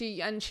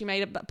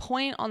made a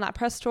point on that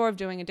press tour of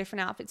doing a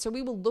different outfit. So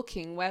we were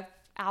looking where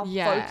our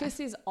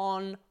focus is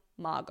on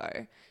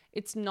Margot.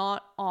 It's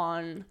not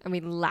on, and we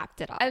lapped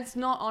it up. And it's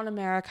not on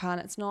America,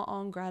 and it's not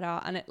on Greta,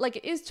 and it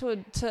is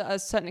to a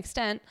certain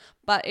extent,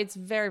 but it's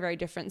very, very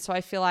different. So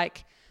I feel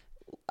like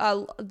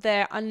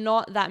there are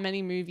not that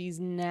many movies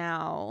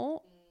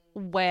now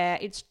where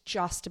it's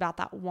just about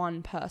that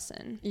one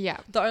person. Yeah.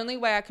 The only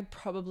way I could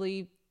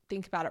probably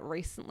think about it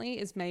recently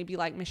is maybe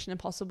like Mission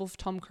Impossible for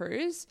Tom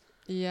Cruise.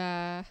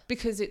 Yeah.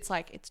 Because it's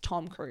like, it's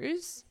Tom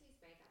Cruise.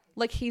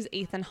 Like, he's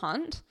Ethan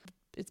Hunt.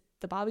 It's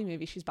the Barbie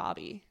movie. She's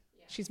Barbie.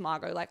 She's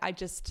Margot. Like,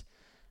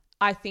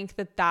 I think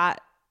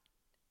that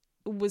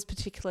was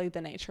particularly the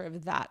nature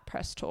of that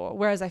press tour.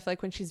 Whereas I feel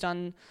like when she's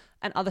done,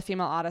 and other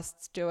female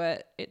artists do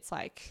it, it's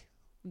like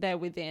they're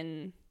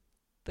within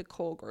the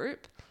core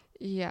group.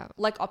 Yeah.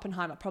 Like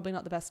Oppenheimer, probably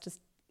not the best,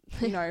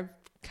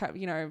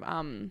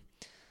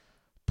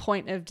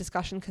 point of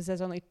discussion because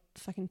there's only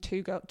fucking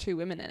two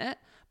women in it.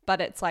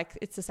 But it's like,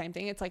 it's the same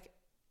thing. It's like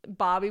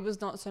Barbie was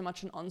not so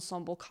much an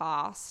ensemble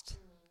cast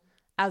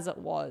as it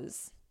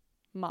was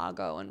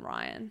Margot and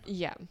Ryan.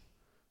 Yeah.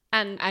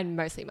 And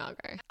mostly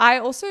Margot. I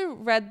also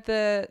read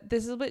this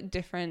is a bit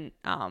different,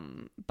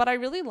 but I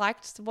really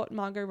liked what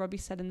Margot Robbie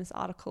said in this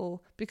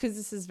article, because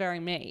this is very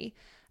me,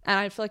 and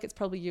I feel like it's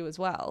probably you as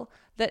well,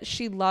 that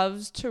she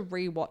loves to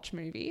rewatch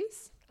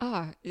movies.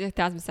 Oh,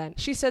 1,000%.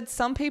 She said,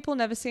 some people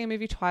never see a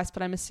movie twice,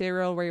 but I'm a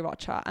serial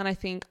rewatcher. And I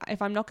think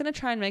if I'm not going to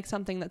try and make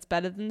something that's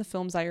better than the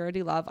films I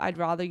already love, I'd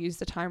rather use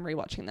the time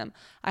rewatching them.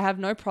 I have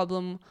no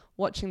problem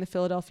watching The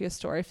Philadelphia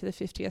Story for the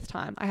 50th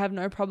time. I have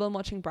no problem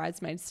watching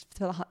Bridesmaids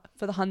for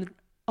the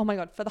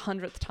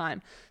 100th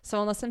time. So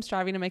unless I'm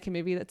striving to make a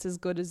movie that's as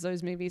good as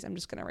those movies, I'm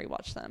just going to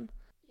rewatch them.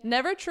 Yeah.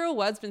 Never a truer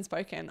word's been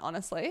spoken,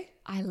 honestly.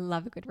 I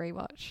love a good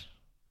rewatch.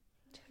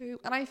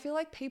 And I feel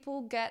like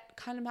people get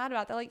kind of mad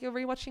about that. They're like, you're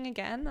rewatching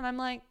again? And I'm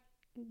like,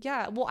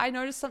 yeah, well, I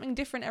notice something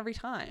different every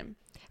time.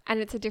 And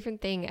it's a different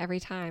thing every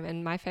time.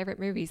 And my favorite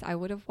movies I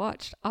would have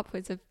watched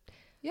upwards of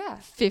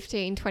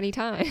 15, 20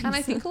 times. And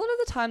I think a lot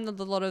of the time, a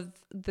lot of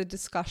the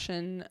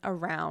discussion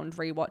around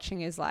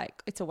rewatching is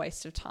like, it's a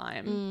waste of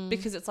time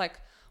because it's like,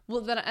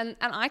 well, then, and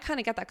I kind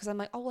of get that because I'm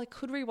like, oh, well, I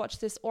could rewatch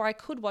this, or I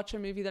could watch a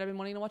movie that I've been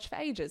wanting to watch for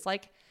ages,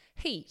 like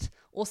Heat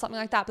or something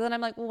like that. But then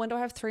I'm like, well, when do I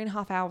have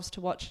 3.5 hours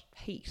to watch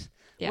Heat?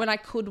 Yeah. When I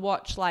could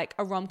watch like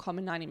a rom-com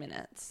in 90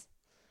 minutes.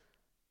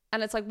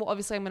 And it's like, well,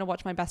 obviously I'm going to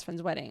watch My Best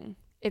Friend's Wedding.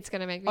 It's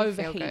going to make me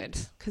feel good.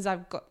 Because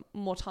I've got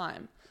more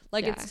time.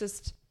 Like it's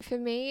just... For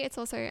me, it's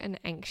also an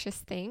anxious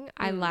thing.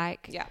 I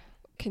like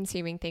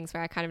consuming things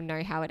where I kind of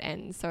know how it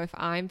ends. So if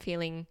I'm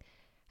feeling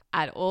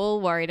at all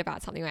worried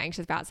about something or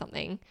anxious about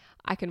something,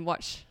 I can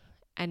watch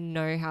and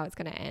know how it's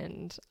going to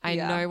end. I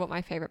know what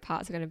my favorite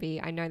parts are going to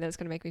be. I know that it's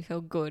going to make me feel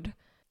good.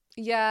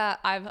 Yeah,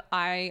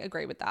 I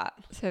agree with that.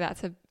 So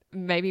that's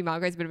maybe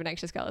Margot's a bit of an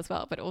anxious girl as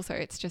well, but also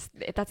it's just,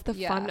 that's the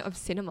fun of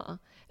cinema.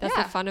 That's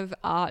the fun of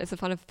art. It's the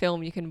fun of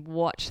film. You can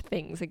watch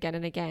things again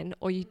and again,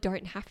 or you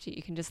don't have to.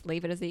 You can just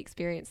leave it as the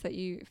experience that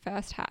you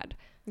first had.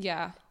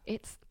 Yeah.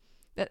 It's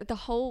the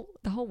whole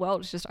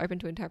world is just open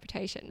to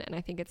interpretation. And I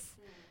think it's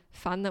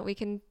fun that we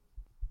can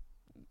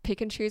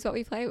pick and choose what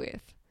we play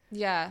with.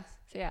 Yeah.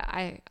 So yeah,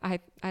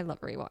 I love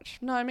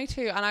rewatch. No, me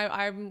too. And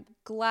I'm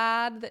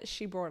glad that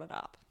she brought it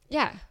up.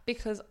 Yeah.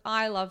 Because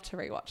I love to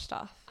rewatch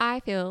stuff.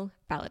 I feel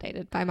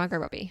validated by Margot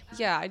Robbie.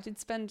 Yeah, I did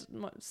spend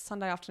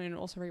Sunday afternoon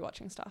also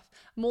rewatching stuff.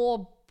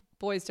 More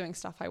boys doing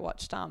stuff. I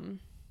watched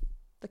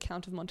The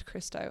Count of Monte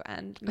Cristo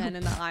and Men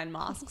in the Iron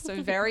Mask.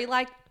 So very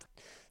like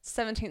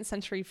 17th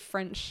century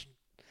French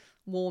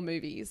war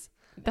movies.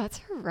 That's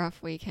a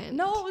rough weekend.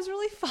 No, it was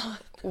really fun.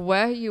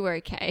 Were you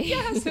okay?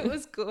 Yes, it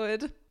was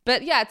good.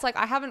 But yeah, it's like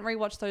I haven't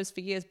rewatched those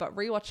for years, but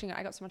rewatching it,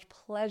 I got so much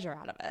pleasure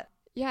out of it.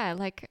 Yeah,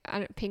 like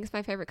pink's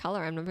my favorite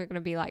color. I'm never going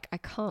to be like, I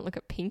can't look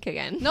at pink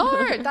again.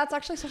 No, that's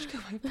actually such a good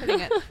way of putting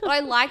it. But I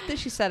like that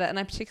she said it, and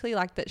I particularly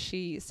like that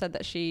she said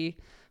that she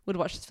would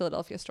watch the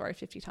Philadelphia Story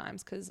 50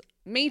 times, because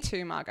me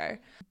too, Margot.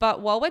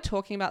 But while we're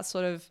talking about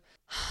sort of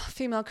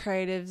female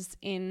creatives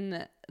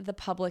in the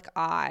public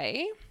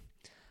eye,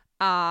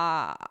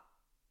 I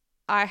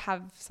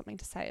have something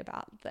to say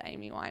about the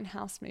Amy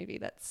Winehouse movie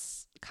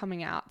that's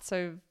coming out.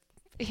 So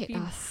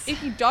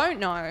if you don't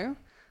know,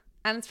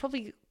 and it's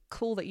probably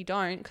cool that you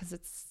don't because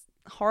it's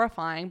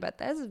horrifying, but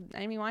there's an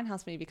Amy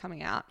Winehouse movie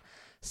coming out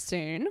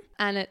soon,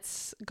 and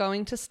it's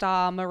going to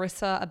star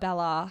Marissa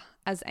Abela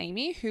as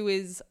Amy, who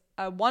is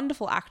a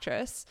wonderful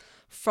actress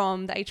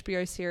from the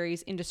HBO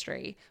series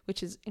Industry,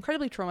 which is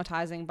incredibly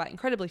traumatizing but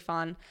incredibly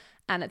fun,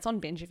 and it's on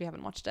Binge if you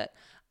haven't watched it.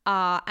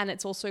 And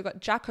it's also got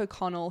Jack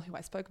O'Connell, who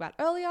I spoke about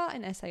earlier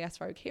in SAS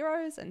Rogue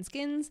Heroes and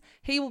Skins.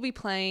 He will be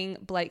playing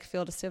Blake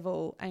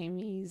Fielder-Civil,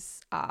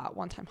 Amy's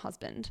one-time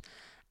husband.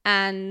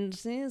 And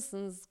this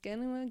is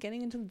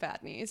getting into the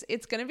bad news.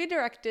 It's going to be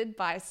directed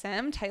by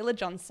Sam Taylor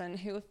Johnson,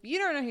 who, if you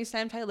don't know who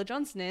Sam Taylor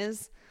Johnson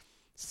is,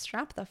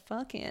 strap the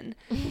fuck in.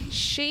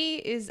 She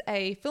is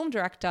a film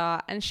director,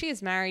 and she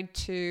is married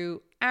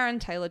to Aaron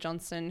Taylor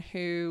Johnson,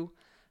 who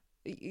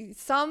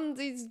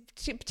these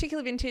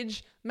particular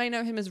vintage may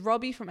know him as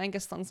Robbie from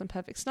Angus Thongs and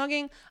Perfect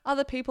Snogging.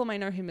 Other people may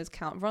know him as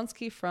Count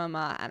Vronsky from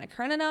Anna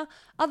Karenina.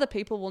 Other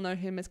people will know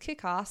him as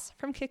Kick-Ass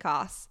from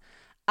Kick-Ass.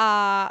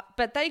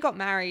 But they got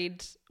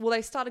married. Well,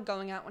 they started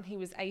going out when he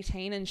was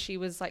 18 and she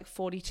was like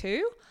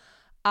 42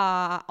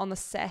 on the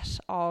set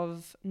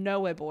of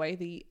Nowhere Boy,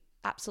 the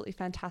absolutely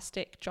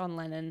fantastic John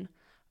Lennon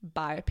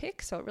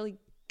biopic. So it really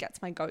gets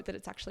my goat that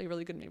it's actually a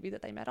really good movie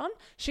that they met on.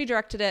 She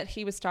directed it.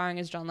 He was starring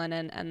as John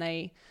Lennon, and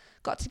they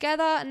got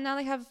together, and now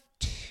they have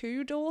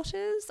 2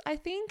 daughters, I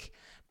think.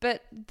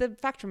 But the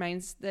fact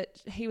remains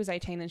that he was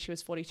 18 and she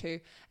was 42.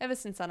 Ever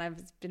since then,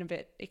 I've been a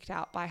bit icked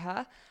out by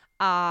her.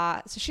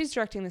 So she's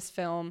directing this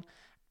film,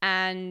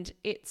 and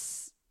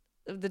it's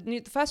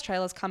the first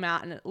trailer's come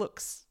out, and it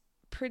looks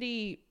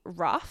pretty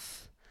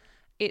rough.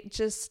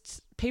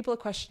 People are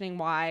questioning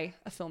why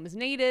a film is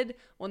needed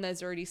when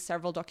there's already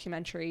several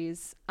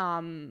documentaries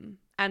and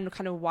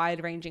kind of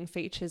wide-ranging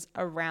features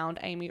around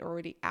Amy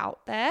already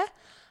out there.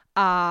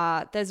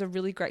 There's a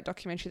really great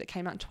documentary that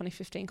came out in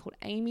 2015 called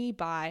Amy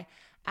by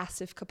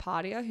Asif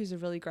Kapadia, who's a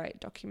really great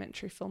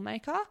documentary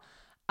filmmaker,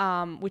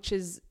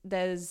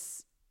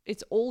 there's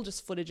it's all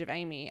just footage of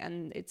Amy,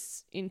 and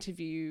it's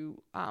interview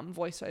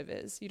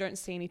voiceovers. You don't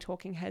see any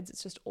talking heads.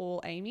 It's just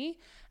all Amy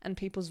and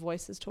people's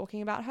voices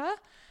talking about her.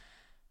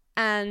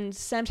 And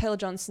Sam Taylor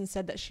Johnson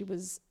said that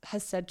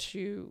has said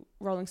to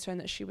Rolling Stone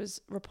that she was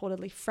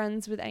reportedly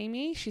friends with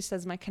Amy. She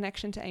says, my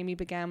connection to Amy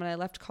began when I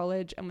left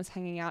college and was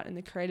hanging out in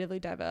the creatively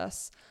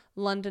diverse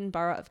London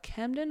borough of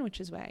Camden, which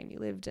is where Amy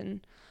lived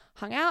and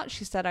hung out.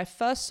 She said, I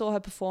first saw her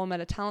perform at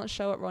a talent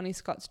show at Ronnie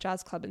Scott's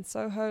Jazz Club in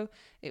Soho.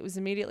 It was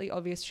immediately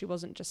obvious she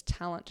wasn't just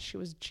talent, she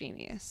was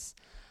genius.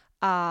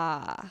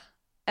 And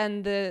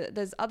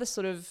there's other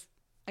sort of,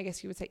 I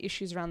guess you would say,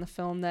 issues around the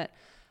film that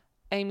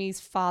Amy's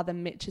father,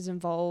 Mitch, is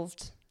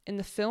involved in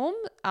the film,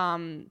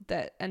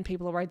 and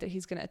people are worried that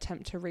he's going to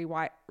attempt to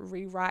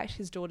rewrite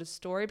his daughter's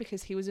story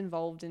because he was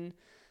involved in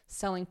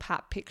selling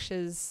pap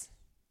pictures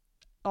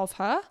of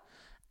her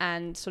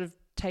and sort of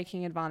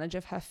taking advantage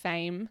of her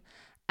fame.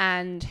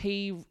 And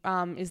he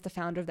is the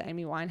founder of the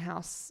Amy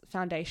Winehouse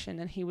Foundation,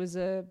 and he was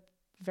a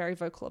very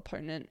vocal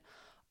opponent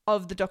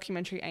of the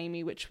documentary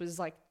Amy, which was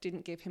like,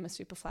 didn't give him a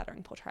super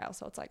flattering portrayal.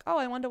 So it's like, oh,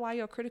 I wonder why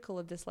you're critical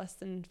of this less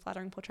than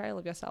flattering portrayal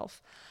of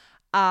yourself.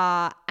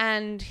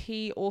 And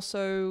he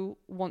also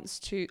wants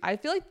to, I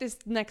feel like this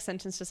next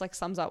sentence just like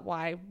sums up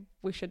why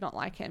we should not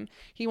like him.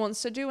 He wants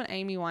to do an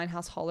Amy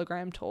Winehouse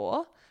hologram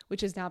tour,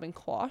 which has now been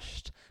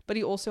quashed, but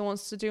he also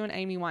wants to do an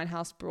Amy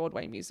Winehouse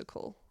Broadway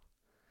musical,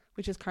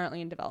 which is currently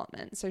in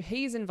development. So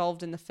he's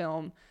involved in the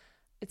film.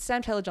 It's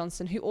Sam Taylor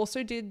Johnson, who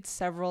also did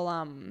several,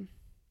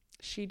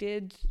 she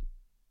did,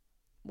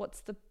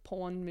 what's the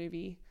porn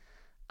movie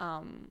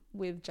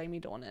with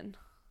Jamie Dornan?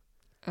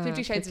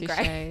 50 Shades of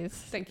Grey.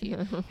 Thank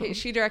you.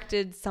 She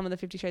directed some of the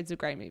 50 Shades of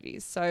Grey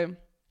movies. So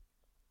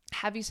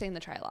have you seen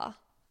the trailer?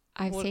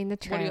 I've seen the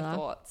trailer. What are your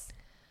thoughts?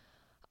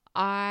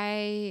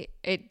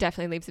 It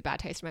definitely leaves a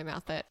bad taste in my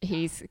mouth that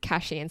he's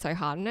cashing in so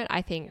hard on it.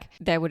 I think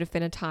there would have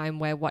been a time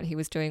where what he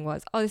was doing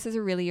was, oh, this is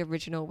a really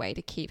original way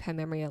to keep her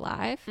memory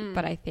alive.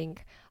 But I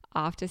think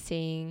after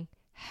seeing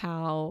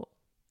how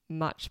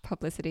much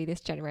publicity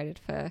this generated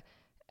for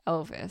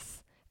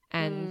Elvis,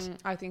 and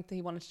I think that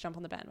he wanted to jump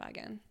on the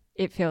bandwagon.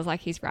 It feels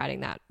like he's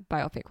riding that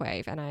biopic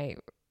wave, and I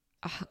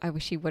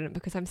wish he wouldn't,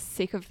 because I'm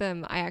sick of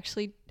them.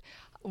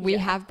 We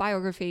have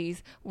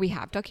biographies, we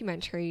have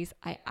documentaries.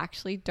 I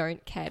actually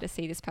don't care to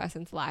see this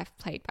person's life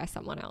played by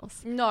someone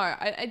else. No,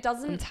 it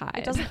doesn't. I'm tired.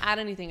 It doesn't add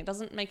anything. It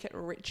doesn't make it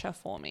richer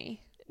for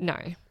me. No,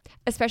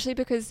 especially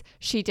because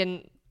she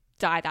didn't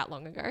die that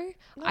long ago.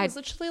 No, it was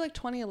literally like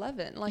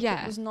 2011. Like,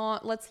 it was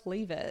not, let's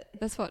leave it.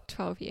 That's what,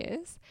 12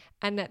 years?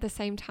 And at the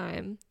same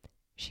time,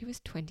 she was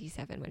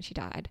 27 when she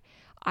died.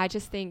 I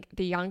just think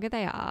the younger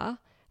they are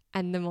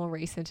and the more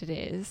recent it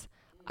is,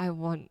 I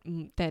want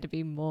there to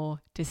be more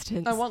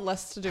distance. I want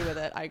less to do with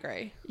it. I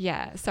agree.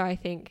 Yeah. So I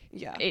think...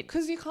 Yeah.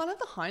 Because you can't have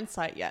the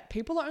hindsight yet.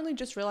 People are only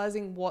just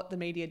realizing what the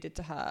media did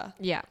to her.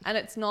 Yeah. And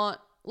it's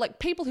not... Like,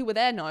 people who were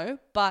there know,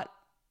 but,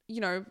 you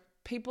know,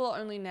 people are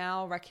only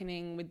now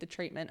reckoning with the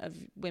treatment of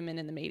women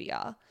in the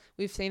media.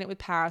 We've seen it with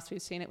Paris.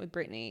 We've seen it with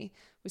Britney.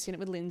 We've seen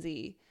it with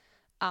Lindsay.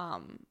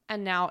 And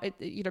now,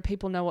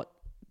 people know what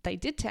they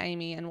did to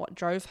Amy and what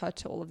drove her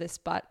to all of this.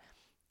 But,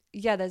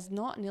 yeah, there's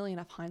not nearly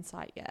enough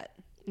hindsight yet.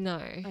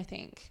 No. I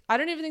think. I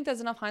don't even think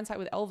there's enough hindsight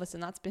with Elvis,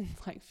 and that's been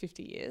like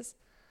 50 years.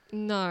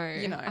 No.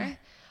 You know?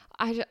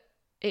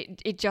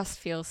 It just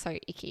feels so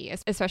icky,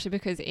 especially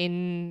because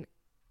in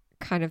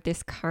kind of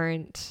this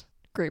current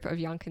group of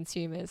young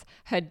consumers,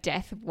 her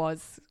death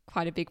was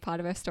quite a big part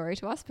of her story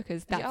to us,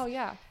 because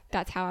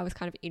that's how I was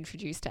kind of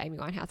introduced to Amy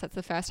Winehouse. That's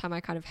the first time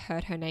I kind of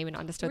heard her name and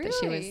understood that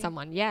she was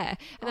someone. Yeah.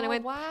 And then I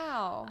went,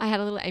 wow. I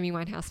had a little Amy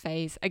Winehouse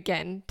phase.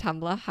 Again,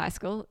 Tumblr, high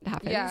school, it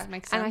happens. Yeah,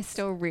 makes sense. And I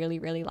still really,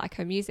 really like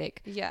her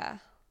music. Yeah.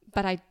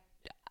 But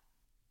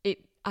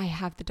I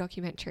have the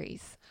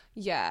documentaries.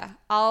 Yeah.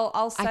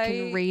 I'll say I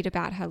can read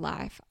about her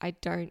life. I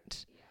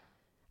don't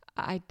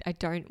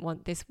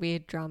want this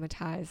weird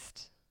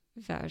dramatized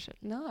version.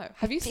 No.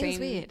 Have you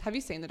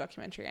seen the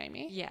documentary,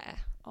 Amy? Yeah.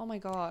 Oh my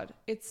God.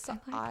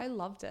 I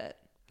loved it.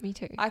 Me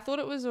too. I thought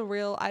it was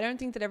I don't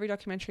think that every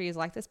documentary is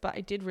like this, but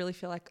I did really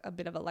feel like a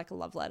bit of a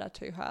love letter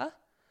to her.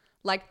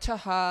 Like, to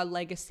her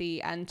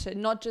legacy, and to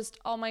not just,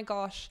 oh my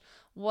gosh,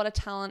 what a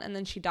talent, and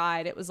then she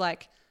died. It was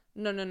like,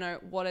 no,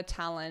 what a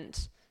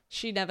talent.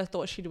 She never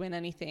thought she'd win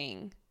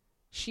anything.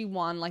 She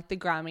won like the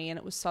Grammy, and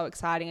it was so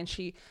exciting. And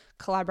she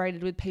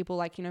collaborated with people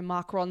like,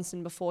 Mark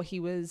Ronson before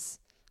he was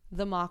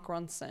the Mark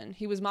Ronson.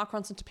 He was Mark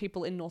Ronson to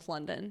people in North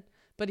London,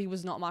 but he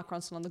was not Mark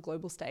Ronson on the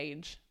global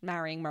stage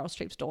marrying Meryl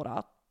Streep's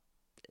daughter.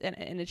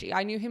 Energy.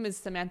 I knew him as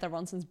Samantha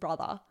Ronson's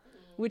brother,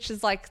 which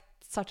is like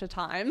such a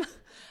time.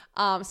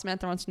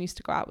 Samantha Ronson used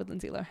to go out with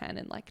Lindsay Lohan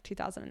in like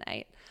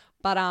 2008.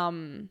 But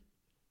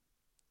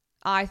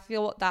I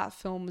feel that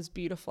film was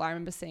beautiful. I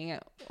remember seeing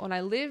it when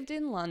I lived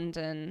in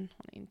London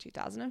in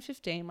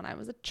 2015 when I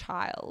was a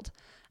child.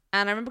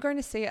 And I remember going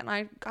to see it, and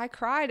I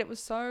cried. It was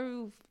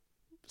so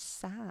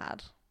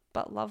sad,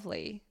 but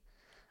lovely.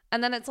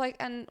 And then it's like,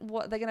 and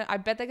I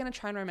bet they're gonna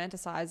try and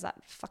romanticize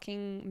that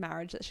fucking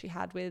marriage that she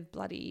had with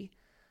bloody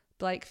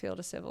Blake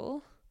Fielder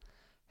Civil,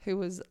 who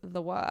was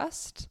the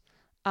worst.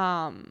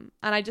 And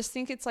I just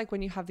think it's like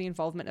when you have the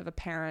involvement of a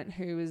parent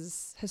who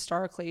has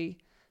historically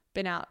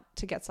been out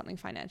to get something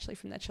financially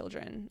from their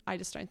children, I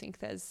just don't think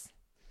there's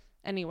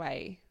any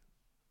way,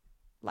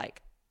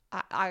 like,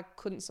 I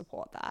couldn't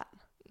support that.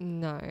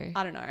 No.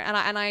 I don't know.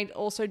 And I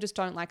also just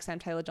don't like Sam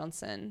Taylor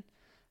Johnson.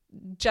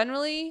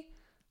 Generally,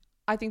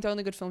 I think the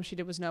only good film she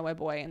did was Nowhere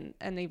Boy,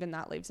 and even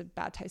that leaves a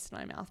bad taste in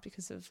my mouth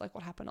because of like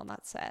what happened on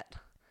that set.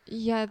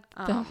 Yeah,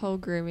 the whole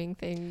grooming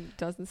thing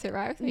doesn't sit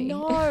right with me.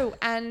 No,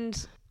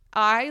 and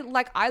I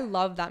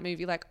love that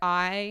movie. Like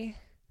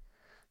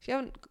if you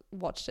haven't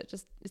watched it,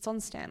 just it's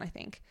on Stan, I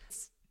think.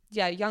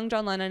 Young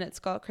John Lennon. It's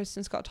got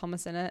Kristen Scott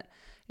Thomas in it.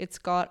 It's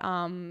got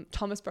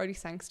Thomas Brodie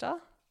Sangster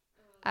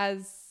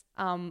as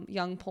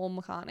young Paul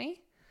McCartney.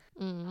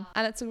 And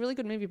it's a really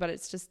good movie, but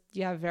it's just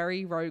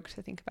very rogue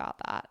to think about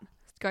that.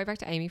 Go back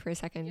to Amy for a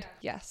second. Yeah.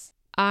 Yes.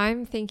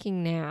 I'm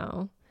thinking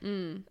now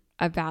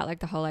about like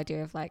the whole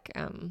idea of like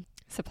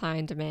supply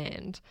and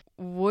demand.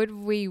 Would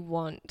we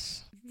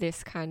want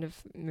this kind of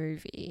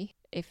movie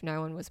if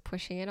no one was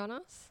pushing it on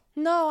us?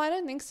 No, I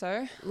don't think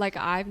so. Like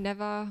I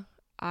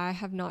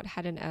have not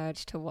had an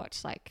urge to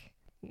watch like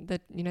the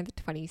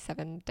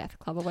 27 Death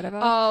Club or whatever.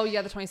 Oh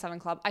yeah, the 27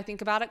 Club. I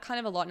think about it kind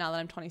of a lot now that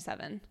I'm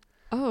 27.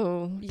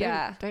 Oh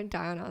yeah. Don't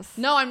die on us.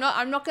 No, I'm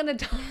not gonna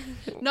die.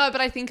 No,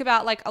 but I think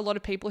about like a lot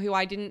of people who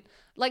I didn't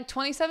like.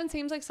 27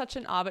 seems like such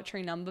an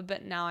arbitrary number,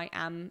 but now I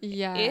am.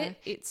 Yeah.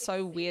 It's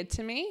so weird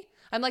to me.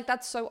 I'm like,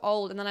 that's so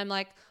old, and then I'm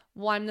like,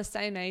 well, I'm the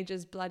same age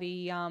as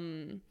bloody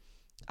I'm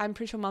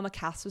pretty sure Mama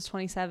Cass was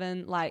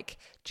 27, like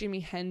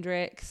Jimi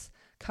Hendrix,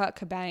 Kurt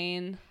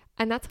Cobain.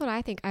 And that's what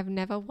I think. I've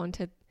never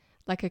wanted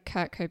like a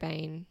Kurt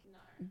Cobain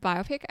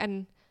biopic.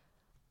 And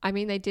I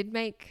mean, they did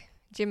make,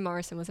 Jim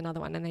Morrison was another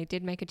one, and they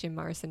did make a Jim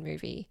Morrison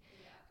movie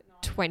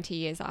 20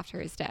 years after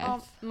his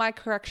death. My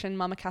correction,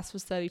 Mama Cass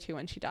was 32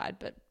 when she died,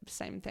 but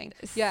same thing.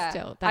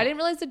 Still, I didn't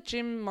realize that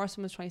Jim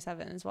Morrison was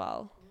 27 as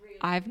well.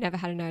 I've never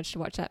had an urge to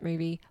watch that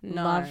movie.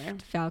 No.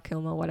 Loved Val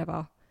Kilmer,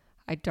 whatever.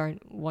 I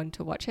don't want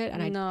to watch it,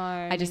 and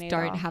I just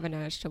don't have an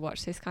urge to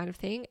watch this kind of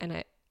thing.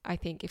 And I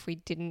think if we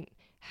didn't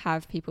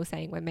have people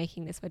saying we're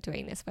making this, we're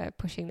doing this, we're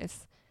pushing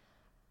this,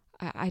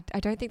 I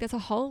don't think there's a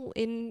hole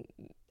in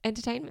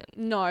entertainment.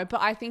 No,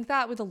 but I think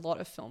that with a lot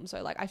of films,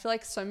 though, like I feel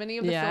like so many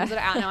of the films that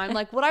are out now, I'm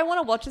like, would I want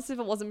to watch this if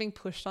it wasn't being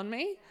pushed on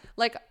me?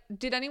 Like,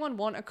 did anyone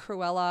want a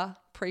Cruella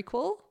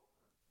prequel?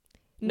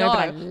 No, but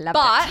I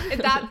loved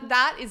it.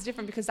 that is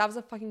different because that was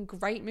a fucking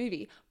great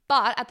movie.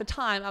 But at the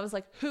time, I was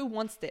like, who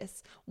wants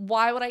this?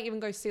 Why would I even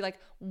go see, like,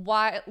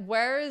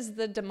 where is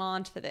the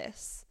demand for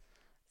this?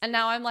 And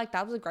now I'm like,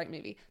 that was a great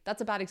movie.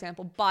 That's a bad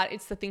example, but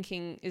it's the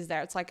thinking is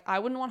there. It's like, I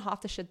wouldn't want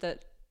half the shit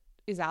that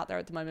is out there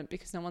at the moment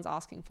because no one's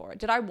asking for it.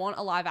 Did I want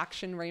a live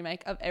action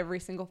remake of every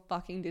single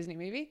fucking Disney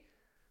movie?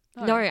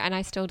 No, and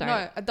I still don't.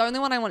 No, the only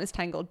one I want is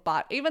Tangled,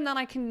 but even then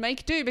I can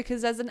make do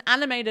because there's an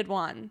animated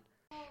one.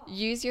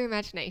 Use your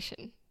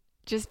imagination.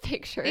 Just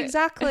picture it.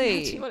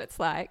 Exactly. Imagine what it's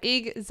like.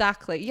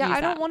 Exactly. Yeah, Use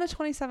I don't that. want a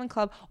 27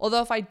 Club.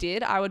 Although if I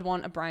did, I would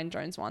want a Brian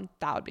Jones one.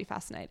 That would be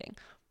fascinating.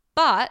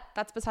 But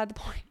that's beside the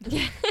point.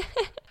 Yeah.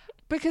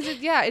 Because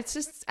it's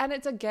just, and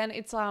it's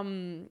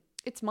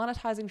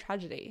monetizing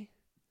tragedy.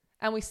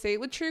 And we see it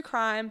with true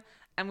crime,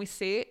 and we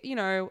see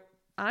it,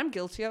 I'm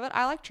guilty of it.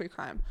 I like true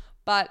crime.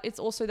 But it's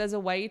also, there's a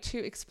way to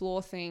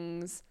explore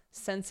things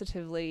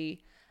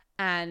sensitively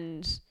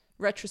and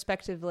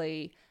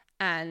retrospectively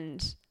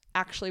and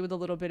actually with a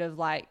little bit of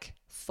like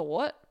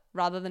thought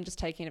rather than just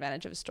taking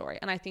advantage of a story.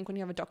 And I think when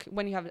you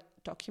have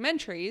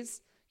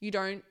documentaries,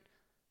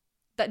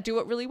 that do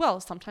it really well.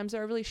 Sometimes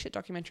there are really shit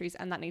documentaries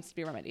and that needs to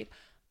be remedied.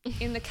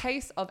 In the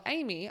case of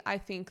Amy, I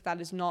think that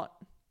is not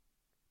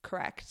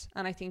correct.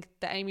 And I think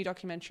the Amy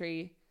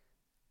documentary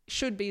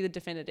should be the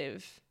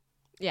definitive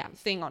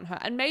thing on her.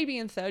 And maybe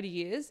in 30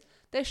 years,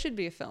 there should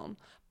be a film.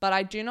 But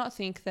I do not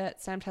think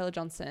that Sam Taylor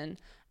Johnson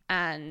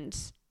and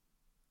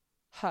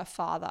her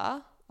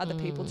father are the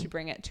people to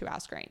bring it to our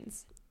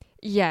screens.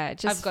 Yeah, it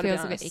just I've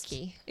feels a bit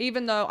icky.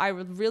 Even though I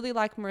really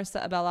like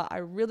Marissa Abella, I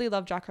really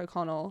love Jack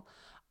O'Connell.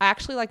 I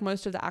actually like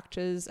most of the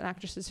actors and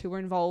actresses who were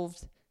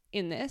involved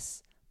in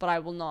this, but I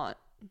won't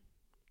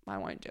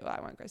do it. I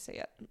won't go see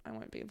it. I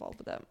won't be involved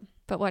with it.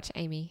 But watch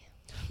Amy.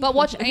 But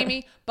watch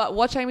Amy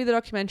the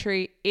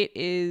documentary. It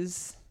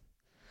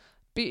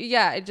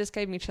just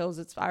gave me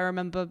chills. I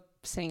remember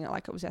seeing it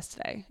like it was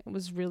yesterday. It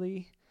was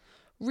really,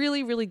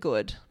 really, really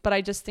good. But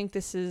I just think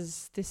this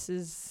is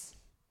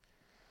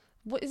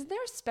what, isn't there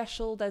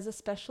there's a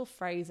special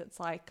phrase. It's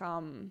like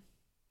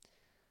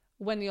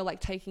when you're like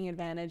taking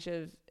advantage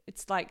of,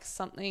 it's like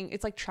something,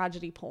 it's like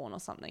tragedy porn or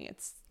something.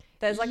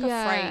 There's like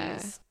a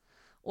phrase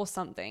or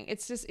something.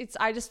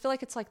 I just feel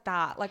like it's like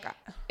that. Like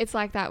it's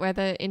like that where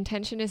the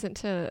intention isn't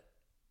to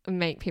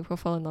make people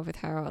fall in love with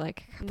her or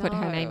like put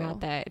her name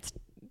out there. It's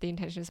the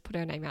intention is to put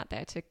her name out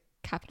there to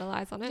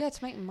capitalize on it. Yeah,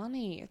 to make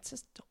money. It's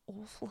just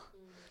awful.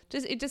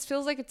 It just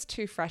feels like it's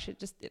too fresh.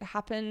 It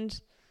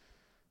happened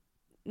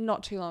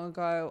not too long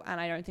ago, and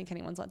I don't think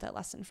anyone's learned their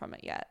lesson from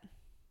it yet.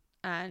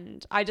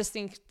 And I just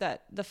think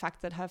that the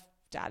fact that her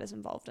dad is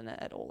involved in it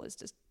at all is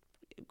just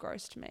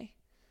gross to me.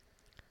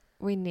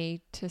 we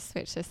need to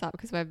switch this up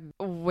because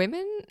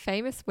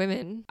famous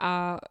women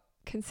are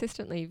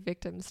consistently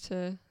victims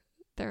to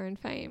their own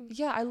fame.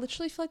 Yeah, I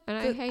literally feel like And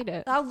I hate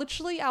it.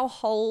 our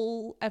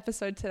whole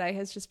episode today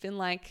has just been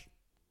like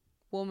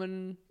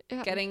woman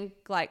getting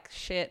like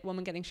shit,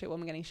 woman getting shit,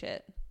 woman getting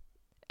shit.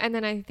 And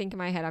then I think in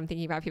my head, I'm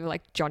thinking about people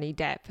like Johnny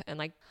Depp and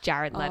like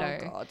Jared Leto.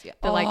 Oh God, yeah.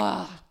 They're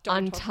like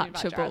don't talk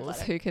to me about Jared untouchables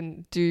Leto. who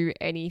can do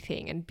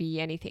anything and be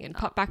anything and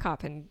pop back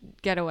up and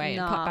get away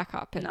and pop back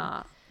up. And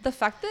The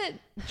fact that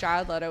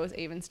Jared Leto is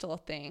even still a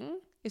thing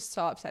is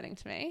so upsetting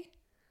to me.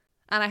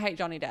 And I hate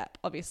Johnny Depp,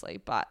 obviously,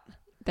 but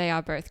they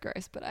are both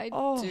gross, but I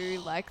do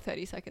like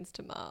 30 Seconds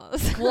to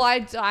Mars. well,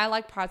 I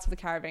like Pirates of the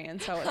Caribbean,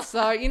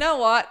 so you know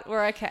what?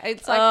 We're okay.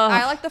 It's like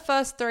I like the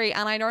first three,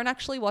 and I don't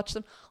actually watch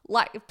them.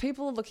 Like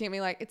people are looking at me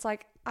like it's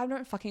like I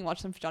don't fucking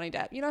watch them for Johnny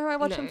Depp. You know who I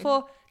watch them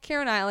for?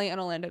 Keira Knightley and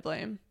Orlando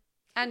Bloom.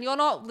 And you're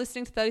not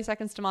listening to 30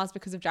 Seconds to Mars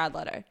because of Jared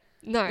Leto.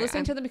 No, you're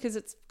listening to them because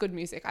it's good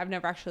music. I've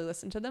never actually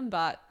listened to them,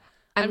 but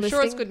I'm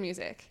sure it's good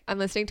music. I'm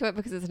listening to it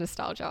because it's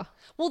nostalgia.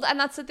 Well, and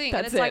that's the thing.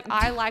 And it's like,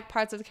 I like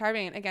Pirates of the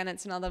Caribbean. Again,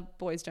 it's another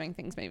boys doing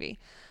things movie,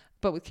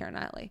 but with Keira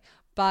Knightley.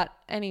 But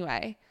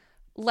anyway,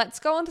 let's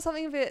go on to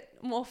something a bit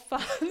more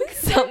fun.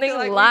 Something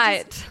like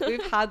light.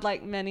 We've had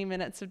like many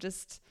minutes of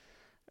just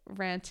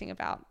ranting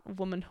about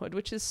womanhood,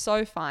 which is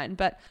so fine.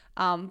 But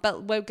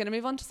we're going to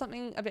move on to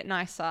something a bit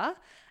nicer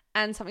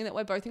and something that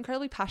we're both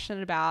incredibly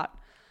passionate about.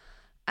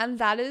 And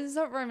that is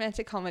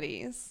romantic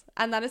comedies.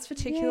 And that is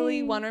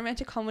particularly one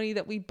romantic comedy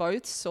that we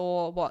both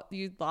saw,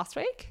 last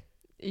week?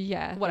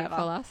 Yeah.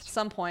 Whatever.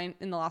 Some point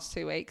in the last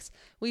 2 weeks.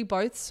 We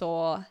both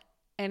saw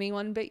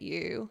Anyone But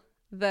You,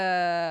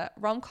 the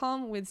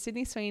rom-com with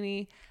Sydney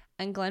Sweeney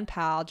and Glenn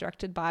Powell,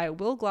 directed by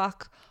Will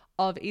Gluck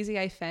of Easy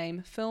A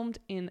fame, filmed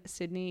in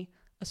Sydney,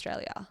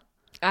 Australia.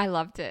 I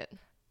loved it.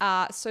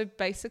 So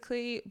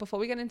basically, before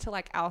we get into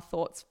like our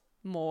thoughts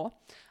more,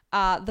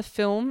 the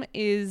film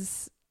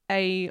is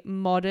a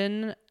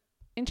modern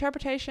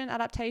interpretation,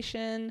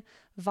 adaptation,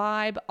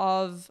 vibe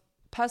of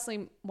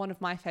personally one of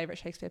my favorite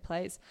Shakespeare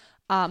plays,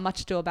 Much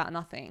Ado About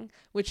Nothing,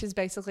 which is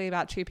basically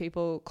about two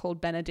people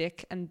called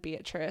Benedict and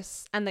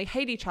Beatrice, and they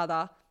hate each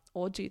other,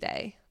 or do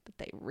they? But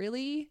they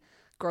really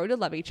grow to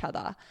love each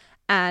other,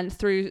 and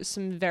through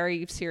some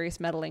very serious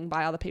meddling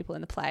by other people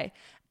in the play.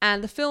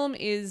 And the film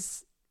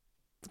is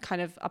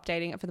kind of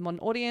updating it for the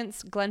modern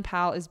audience. Glenn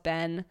Powell is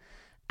Ben,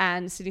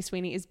 and Sydney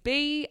Sweeney is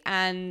B,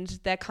 and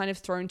they're kind of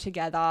thrown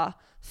together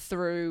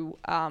through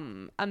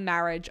a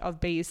marriage of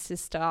B's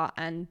sister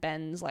and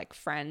Ben's like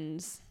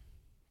friend's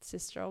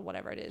sister or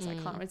whatever it is. I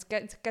can't remember.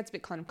 It gets a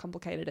bit kind of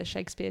complicated, as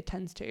Shakespeare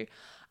tends to.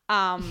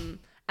 And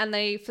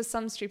they, for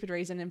some stupid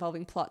reason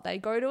involving plot, they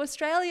go to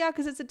Australia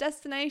because it's a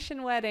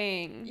destination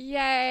wedding.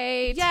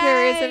 Yay!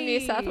 Tourism New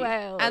South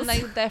Wales. And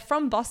they're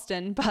from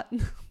Boston, but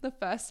the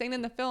first scene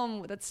in the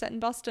film that's set in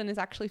Boston is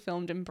actually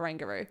filmed in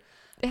Barangaroo.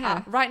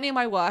 Yeah. Right near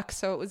my work,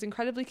 so it was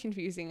incredibly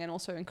confusing and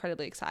also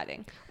incredibly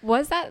exciting.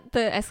 Was that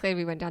the escalator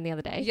we went down the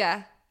other day?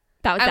 Yeah.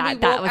 That was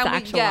that was the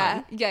actual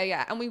one.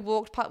 Yeah. And we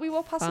walked past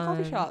the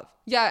coffee shop.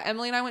 Yeah,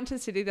 Emily and I went to the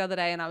city the other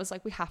day and I was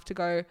like, we have to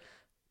go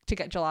to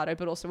get gelato,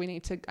 but also I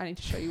need to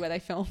show you where they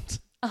filmed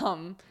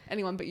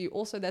Anyone But You.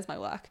 Also, there's my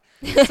work.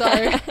 So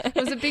it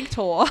was a big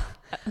tour.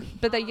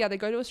 But they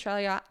go to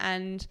Australia,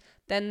 and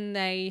then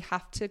they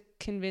have to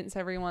convince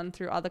everyone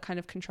through other kind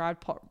of contrived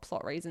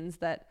plot reasons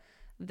that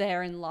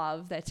they're in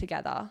love, they're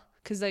together,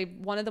 because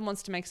one of them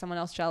wants to make someone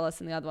else jealous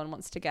and the other one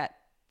wants to get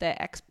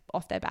their ex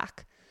off their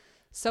back.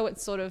 So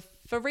it's sort of,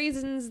 for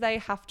reasons, they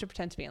have to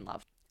pretend to be in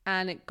love,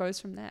 and it goes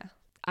from there.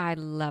 I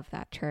love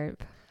that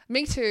trope.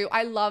 Me too.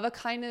 I love a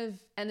kind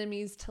of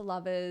enemies to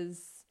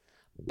lovers,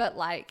 but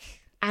like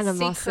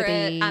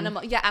animosity.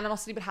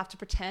 Animosity, but have to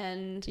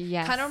pretend.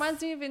 Yes. Kind of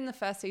reminds me of in the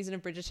first season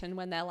of Bridgerton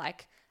when they're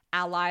like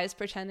allies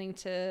pretending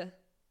to,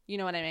 you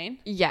know what I mean?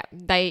 Yeah.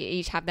 They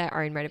each have their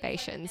own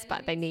motivations,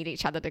 but they need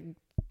each other to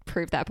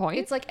prove their point.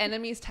 It's like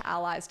enemies to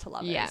allies to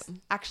lovers. Yeah.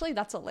 Actually,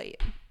 that's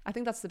elite. I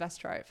think that's the best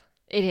trope.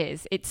 It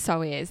is. It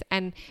so is.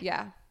 And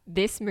yeah,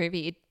 this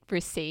movie, it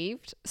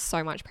received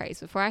so much praise.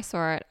 Before I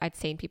saw it, I'd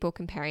seen people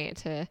comparing it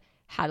to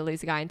How to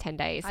Lose a Guy in 10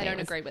 Days. I don't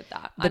agree with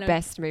that. The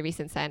best movie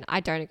since then. I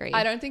don't agree.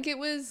 I don't think it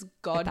was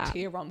God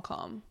tier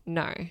rom-com.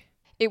 No.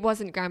 It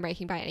wasn't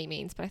groundbreaking by any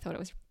means, but I thought it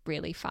was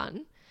really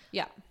fun.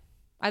 Yeah.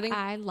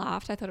 I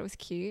laughed. I thought it was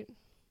cute.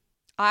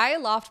 I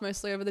laughed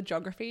mostly over the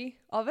geography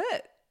of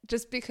it,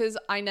 just because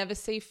I never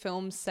see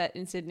films set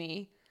in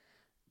Sydney.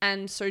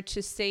 And so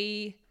to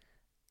see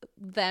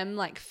them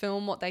like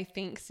film what they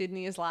think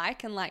Sydney is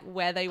like and like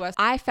where they were.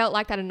 I felt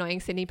like that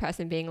annoying Sydney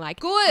person being like,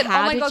 good.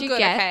 How oh my did God, you good.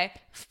 get okay.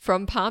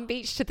 from Palm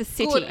Beach to the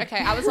city? Good. Okay.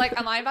 I was like,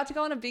 am I about to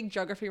go on a big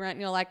geography rant?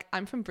 And you're like,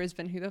 I'm from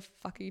Brisbane. Who the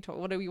fuck are you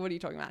talking? What are you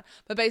talking about?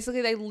 But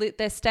basically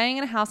they're staying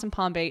in a house in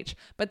Palm Beach,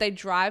 but they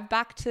drive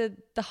back to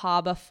the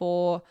harbour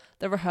for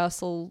the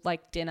rehearsal,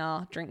 like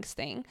dinner, drinks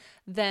thing.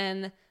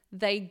 Then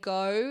they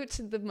go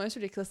to, the most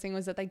ridiculous thing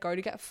was that they go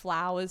to get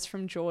flowers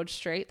from George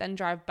Street, then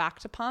drive back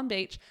to Palm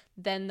Beach.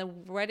 Then the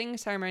wedding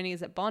ceremony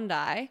is at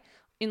Bondi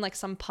in like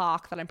some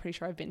park that I'm pretty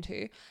sure I've been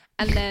to.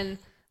 And then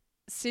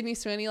Sydney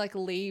Sweeney like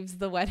leaves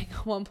the wedding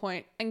at one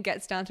point and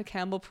gets down to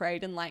Campbell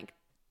Parade in like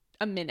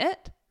a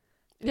minute.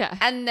 Yeah.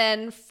 And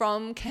then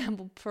from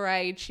Campbell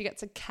Parade, she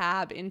gets a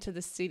cab into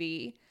the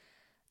city.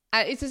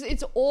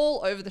 It's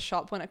all over the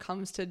shop when it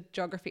comes to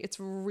geography. It's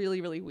really,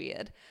 really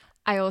weird.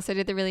 I also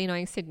did the really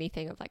annoying Sydney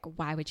thing of like,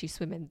 why would you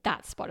swim in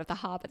that spot of the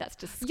harbour? That's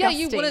disgusting. Yeah,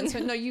 you wouldn't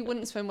swim. No, you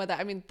wouldn't swim where they.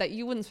 I mean, that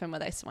you wouldn't swim where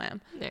they swam.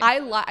 No.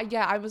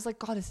 I was like,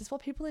 God, is this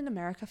what people in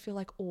America feel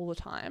like all the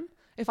time?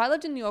 If I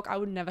lived in New York, I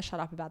would never shut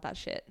up about that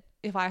shit.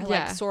 If I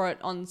like saw it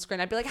on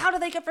screen, I'd be like, how do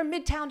they get from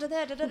Midtown to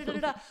there? Da, da, da, da,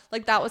 da.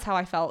 Like that was how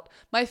I felt.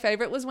 My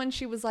favorite was when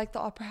she was like, the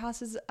opera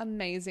house is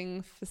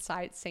amazing for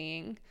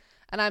sightseeing.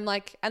 And I'm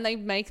like, and they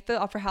make the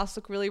opera house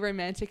look really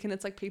romantic, and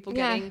it's like people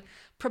getting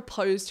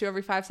proposed to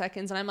every 5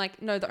 seconds. And I'm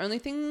like, no, the only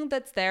thing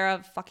that's there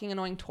are fucking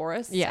annoying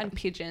tourists and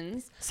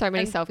pigeons. So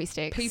many and selfie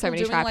sticks, people so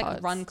many doing tripods.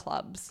 like run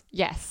clubs.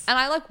 Yes. And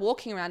I like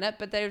walking around it,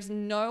 but there's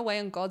no way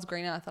on God's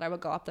green earth that I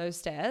would go up those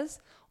stairs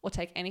or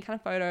take any kind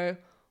of photo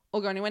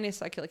or go anywhere near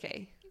Circular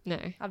Quay. No.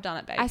 I've done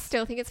it, babe. I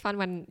still think it's fun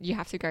when you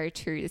have to go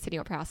to the Sydney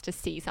Opera House to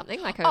see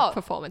something like a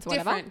performance or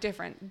whatever.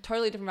 Different.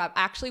 Totally different vibe.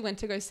 I actually went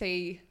to go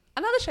see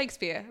another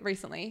Shakespeare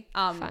recently.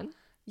 Fun.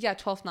 Yeah,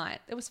 12th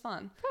Night. It was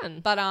fun.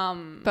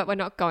 But we're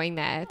not going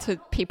there to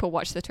people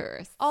watch the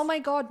tourists. Oh my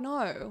God,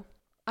 no.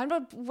 I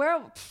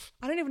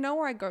don't even know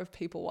where I go with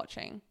people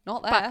watching.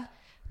 Not there. But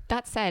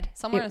that said,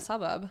 somewhere in a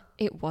suburb.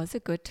 It was a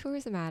good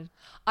tourism ad.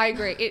 I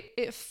agree.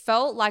 It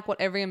felt like what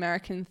every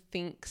American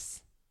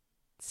thinks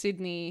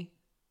Sydney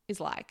is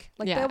like.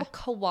 Like there were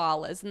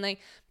koalas, and they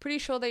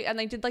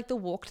did like the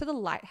walk to the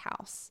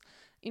lighthouse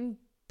in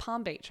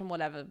Palm Beach and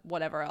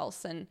whatever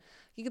else, and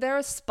there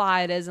are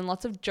spiders and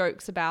lots of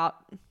jokes about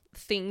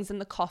things in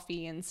the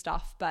coffee and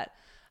stuff. But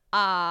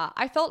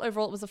I felt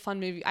overall it was a fun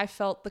movie. I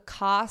felt the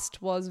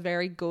cast was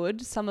very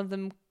good. Some of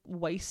them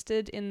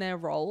wasted in their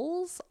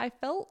roles, I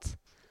felt.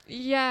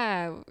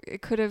 Yeah,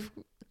 it could have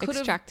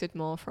extracted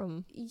more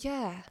from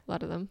a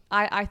lot of them.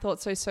 I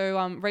thought so.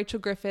 So Rachel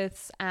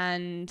Griffiths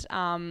and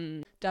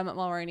Dermot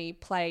Mulroney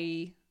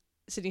play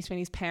Sydney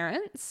Sweeney's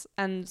parents,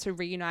 and so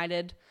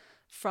reunited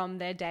from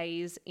their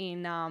days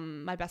in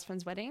My Best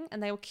Friend's Wedding,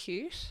 and they were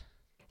cute.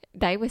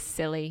 They were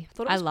silly.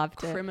 I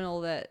loved it.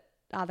 Criminal that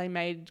they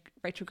made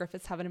Rachel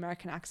Griffiths have an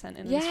American accent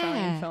in an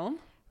Australian film.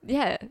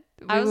 Yeah,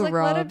 I was like,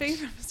 let her be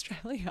from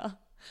Australia.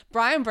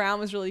 Brian Brown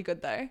was really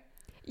good though.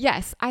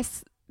 Yes,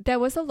 there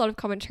was a lot of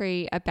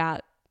commentary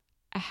about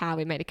how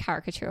we made a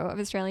caricature of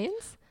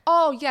Australians.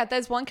 Oh yeah,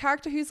 there's one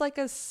character who's like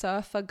a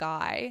surfer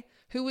guy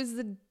who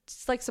was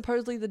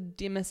supposedly the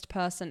dimmest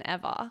person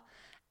ever.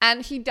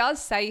 And he did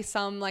say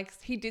some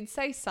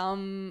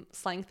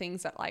slang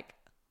things that like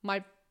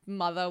my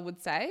mother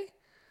would say.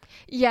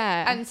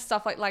 Yeah. And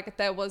stuff like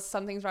there was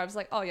some things where I was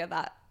like, oh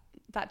yeah,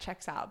 that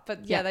checks out.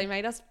 But yeah, they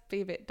made us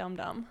be a bit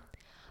dumb.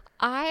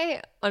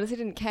 I honestly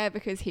didn't care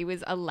because he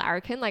was a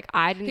larrikin. Like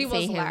I didn't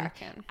see him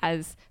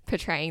as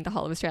portraying the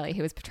whole of Australia.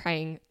 He was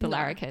portraying the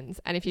larrikins.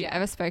 And if you've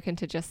ever spoken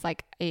to just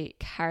like a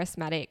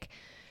charismatic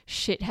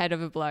shithead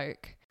of a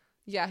bloke.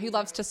 Yeah, who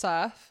loves to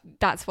surf.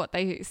 That's what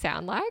they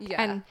sound like.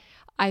 Yeah. And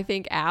I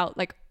think our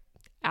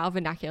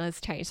vernacular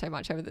has changed so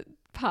much over the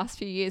past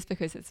few years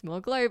because it's more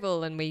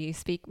global and we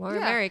speak more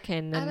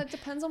American. And it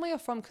depends on where you're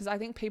from, because I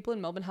think people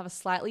in Melbourne have a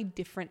slightly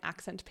different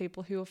accent to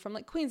people who are from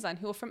like Queensland,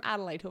 who are from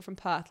Adelaide, who are from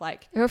Perth.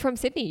 Like who are from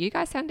Sydney. You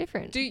guys sound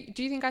different. Do you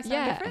think I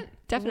sound different?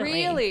 Definitely.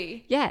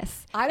 Really?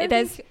 Yes. I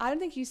don't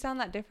think you sound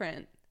that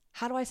different.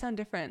 How do I sound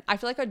different? I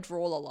feel like I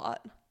drawl a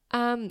lot.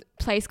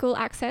 Play school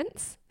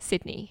accents,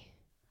 Sydney.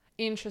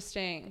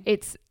 Interesting.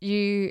 It's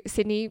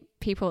Sydney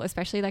people,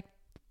 especially like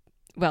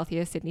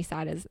wealthier Sydney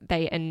siders,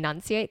 they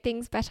enunciate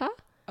things better.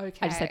 Okay.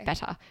 I just said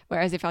better.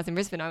 Whereas if I was in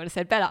Brisbane, I would have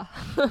said better.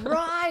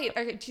 Right.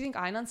 Okay. Do you think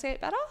I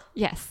enunciate better?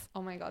 Yes.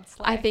 Oh my God.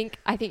 Slay. I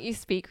think you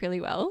speak really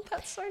well.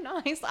 That's so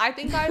nice. I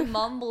think I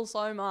mumble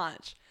so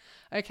much.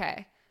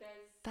 Okay.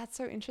 That's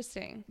so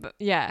interesting.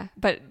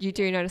 But you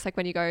do notice like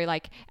when you go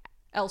like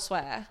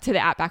elsewhere to the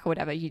outback or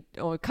whatever,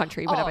 or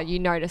country, whatever, you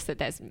notice that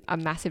there's a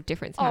massive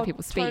difference in how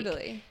people speak.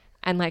 Totally.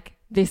 And like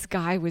this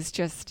guy was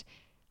just,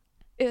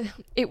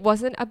 it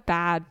wasn't a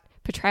bad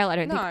portrayal. I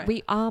don't think.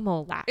 We are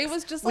more lax. It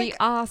was just like, we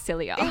are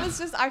sillier. It was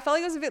just, I felt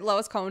like it was a bit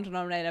lowest common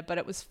denominator, but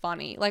it was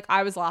funny. Like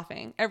I was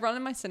laughing. Everyone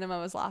in my cinema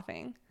was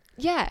laughing.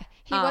 Yeah,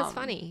 he was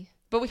funny.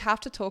 But we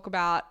have to talk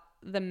about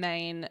the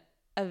main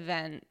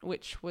event,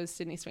 which was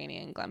Sydney Sweeney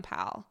and Glenn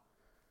Powell.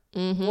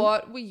 Mm-hmm.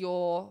 What were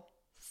your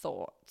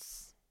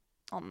thoughts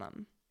on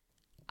them?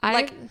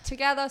 Like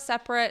together,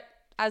 separate,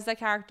 as their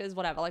characters,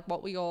 whatever. Like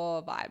what were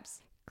your vibes?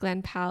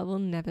 Glenn Powell will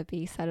never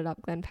be Set It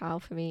Up Glenn Powell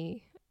for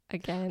me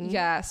again.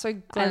 Yeah, so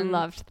I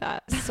loved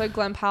that. So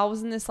Glenn Powell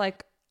was in this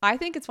like, I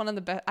think it's one of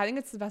the best. I think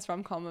it's the best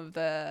rom-com of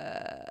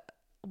the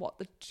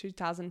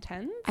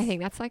 2010s. I think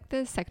that's like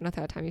the second or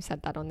third time you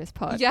said that on this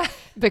pod. Yeah,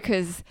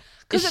 because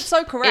it's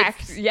so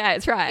correct.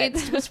 It's right.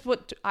 It's just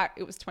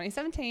it was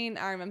 2017.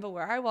 I remember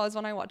where I was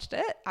when I watched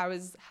it. I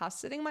was house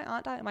sitting my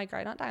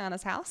great aunt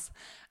Diana's house,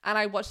 and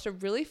I watched a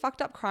really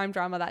fucked up crime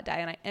drama that day.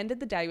 And I ended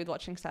the day with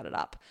watching Set It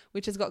Up,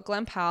 which has got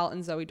Glenn Powell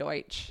and Zoe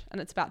Deutsch,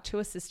 and it's about two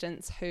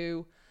assistants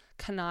who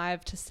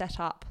connive to set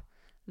up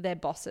their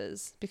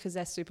bosses because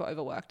they're super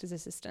overworked as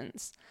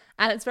assistants.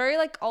 And it's very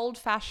like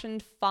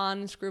old-fashioned,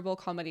 fun screwball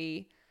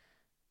comedy.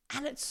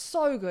 And it's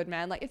so good,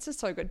 man. Like, it's just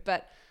so good.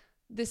 But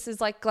this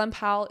is like, Glen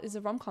Powell is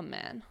a rom-com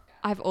man.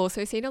 I've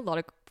also seen a lot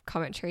of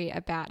commentary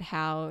about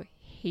how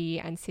he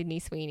and Sydney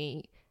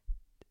Sweeney,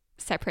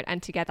 separate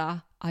and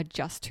together, are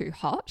just too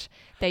hot.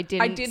 They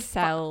didn't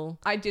sell...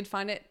 I did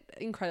find it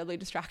incredibly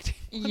distracting.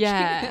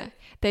 Yeah.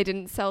 They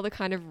didn't sell the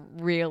kind of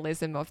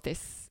realism of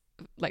this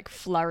like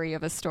flurry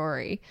of a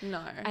story.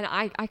 No. And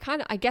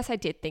I guess I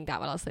did think that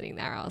when I was sitting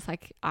there. I was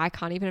like, I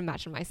can't even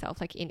imagine myself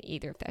like in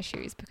either of their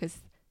shoes because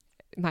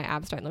my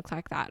abs don't look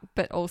like that.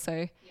 But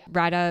also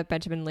writer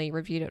Benjamin Lee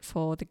reviewed it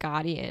for The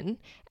Guardian,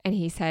 and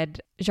he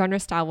said genre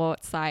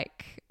stalwarts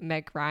like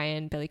Meg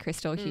Ryan, Billy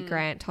Crystal, Hugh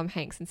Grant, Tom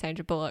Hanks and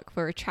Sandra Bullock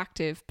were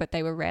attractive, but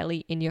they were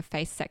rarely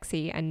in-your-face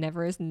sexy and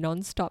never as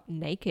non-stop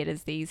naked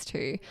as these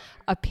two.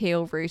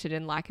 Appeal rooted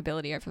in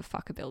likability over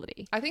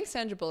fuckability. I think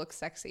Sandra Bullock's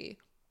sexy,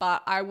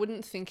 but I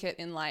wouldn't think it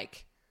in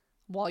like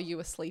while you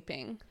were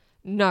sleeping.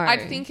 No. I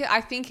think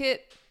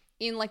it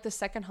in like the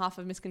second half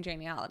of Miss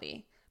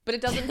Congeniality, but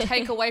it doesn't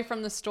take away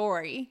from the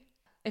story.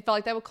 It felt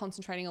like they were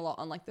concentrating a lot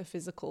on like the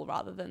physical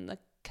rather than the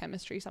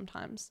chemistry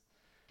sometimes.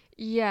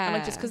 Yeah. And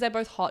like just because they're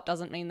both hot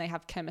doesn't mean they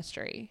have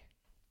chemistry.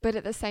 But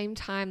at the same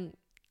time,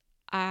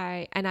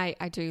 I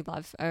do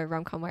love a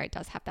rom-com where it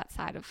does have that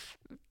side of,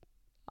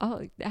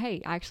 oh,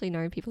 hey, I actually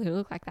know people who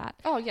look like that.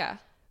 Oh, yeah.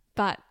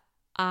 But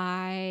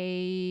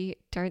I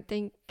don't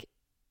think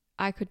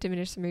I could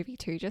diminish the movie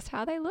to just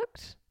how they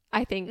looked.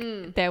 I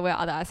think there were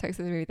other aspects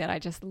of the movie that I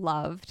just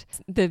loved.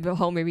 The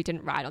whole movie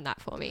didn't ride on that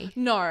for me.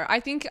 No, I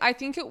think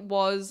it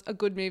was a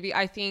good movie.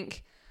 I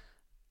think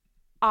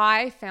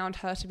I found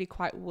her to be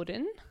quite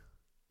wooden.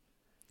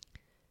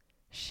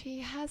 She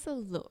has a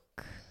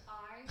look.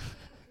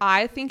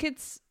 I think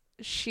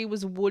she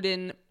was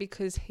wooden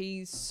because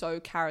he's so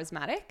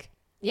charismatic.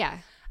 Yeah.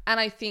 And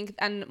I think,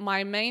 and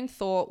my main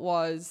thought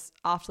was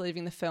after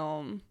leaving the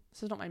film,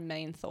 this is not my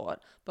main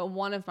thought, but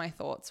one of my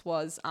thoughts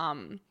was,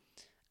 and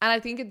I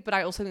think, but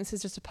I also think this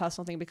is just a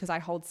personal thing because I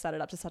set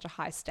it up to such a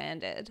high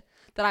standard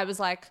that I was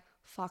like,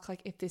 fuck,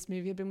 like if this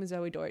movie had been with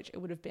Zoe Deutsch, it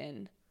would have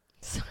been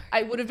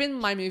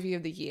my movie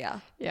of the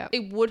year. Yeah.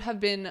 It would have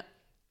been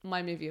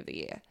my movie of the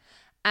year.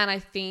 And I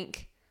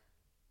think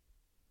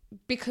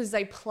because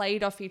they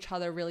played off each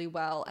other really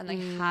well and they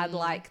had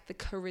like the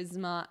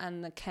charisma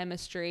and the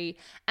chemistry.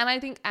 And I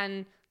think,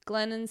 and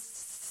Glenn and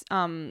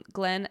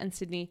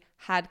Sydney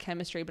had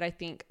chemistry, but I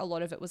think a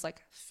lot of it was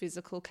like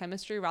physical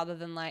chemistry rather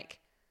than like,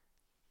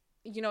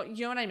 you know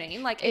what I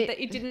mean? Like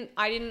I didn't.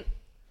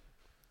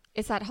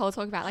 It's that whole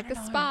talk about like the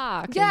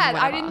spark. Yeah,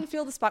 I didn't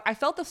feel the spark. I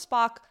felt the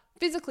spark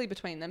physically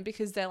between them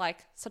because they're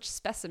like such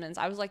specimens.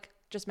 I was like,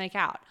 just make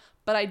out.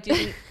 But I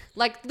didn't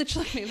like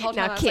literally the whole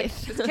time Now I was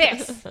kiss. like,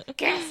 just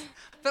kiss.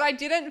 But I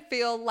didn't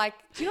feel like,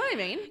 do you know what I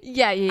mean?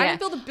 Yeah. I didn't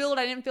feel the build.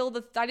 I didn't feel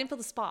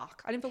the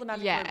spark. I didn't feel the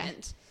magic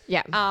moment.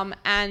 Yeah.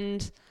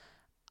 And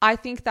I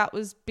think that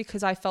was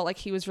because I felt like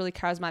he was really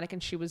charismatic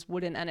and she was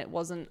wooden, and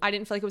I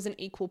didn't feel like it was an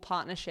equal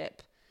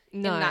partnership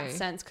in that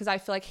sense because I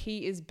feel like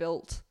he is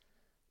built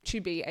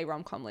to be a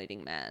rom-com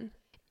leading man.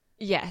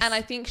 Yes. And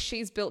I think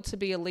she's built to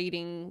be a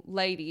leading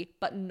lady,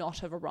 but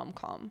not of a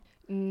rom-com.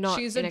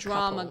 She's a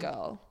drama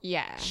girl.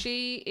 Yeah.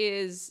 She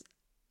is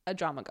a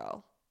drama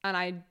girl. And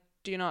I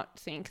do not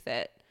think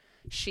that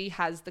she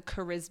has the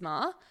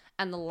charisma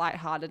and the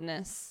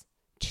lightheartedness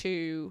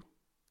to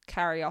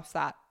carry off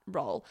that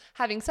role.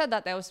 Having said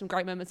that, there were some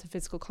great moments of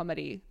physical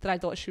comedy that I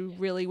thought she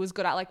really was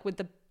good at. Like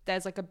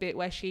there's like a bit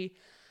where she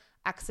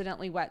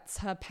accidentally wets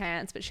her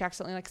pants, but she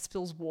accidentally like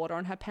spills water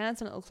on her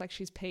pants and it looks like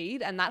she's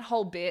peed. And that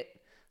whole bit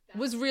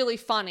was really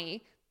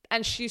funny.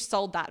 And she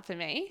sold that for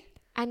me.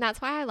 And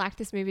that's why I like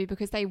this movie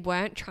because they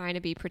weren't trying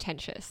to be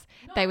pretentious.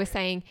 they were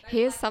saying,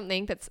 here's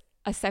something that's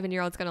a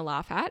 7-year-old's going to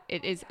laugh at.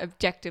 It is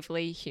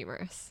objectively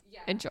humorous. Yeah.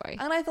 Enjoy.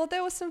 And I thought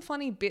there was some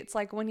funny bits,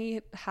 like when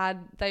they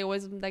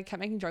kept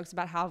making jokes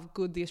about how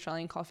good the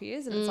Australian coffee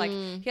is. And it's like,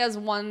 he has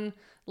one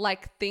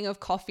like thing of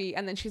coffee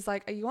and then she's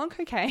like, are you on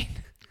cocaine?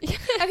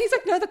 And he's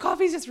like, no, the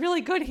coffee's just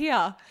really good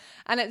here.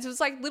 And it's just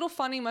like little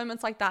funny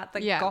moments like that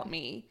got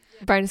me.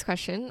 Bonus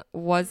question,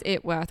 was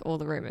it worth all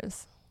the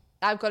rumors?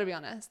 I've got to be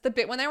honest. The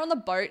bit when they're on the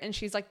boat and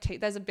she's like,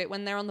 there's a bit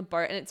when they're on the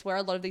boat and it's where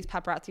a lot of these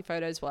paparazzi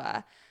photos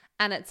were.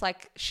 And it's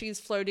like, she's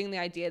floating the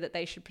idea that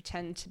they should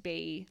pretend to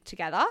be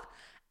together.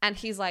 And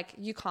he's like,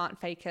 you can't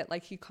fake it.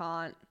 Like we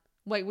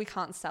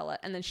can't sell it.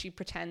 And then she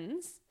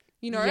pretends,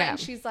 and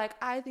she's like,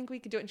 I think we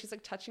could do it. And she's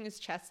like touching his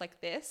chest like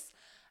this.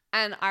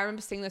 And I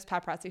remember seeing those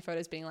paparazzi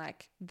photos being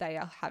like, they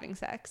are having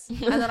sex.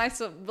 And then I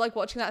saw like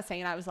watching that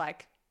scene, I was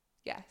like,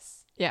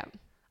 yes. Yeah.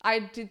 I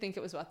did think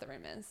it was worth the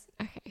rumors.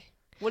 Okay.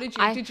 What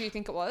did you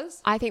think it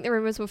was? I think the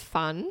rumors were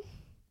fun.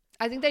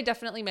 I think they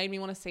definitely made me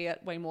want to see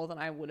it way more than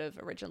I would have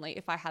originally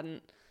if I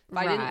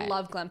didn't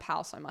love Glen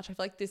Powell so much. I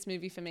feel like this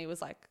movie for me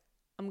was like,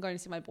 I'm going to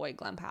see my boy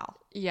Glen Powell.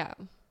 Yeah.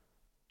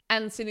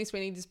 And Sydney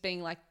Sweeney just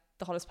being like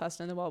the hottest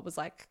person in the world was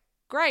like,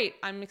 great.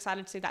 I'm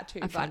excited to see that too.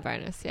 A fun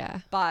bonus, yeah.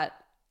 But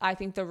I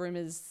think the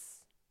rumors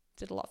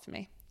did a lot for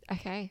me.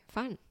 Okay,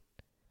 fun.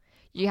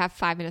 You have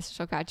 5 minutes to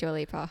talk about Dua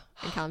Lipa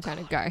and Callum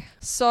Turner. Go.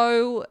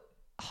 So,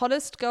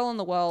 hottest girl in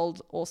the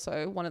world,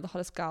 also one of the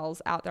hottest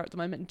girls out there at the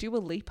moment, Dua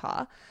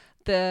Lipa,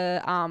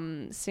 the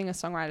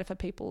singer-songwriter, for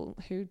people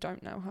who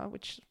don't know her,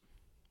 which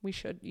we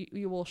should,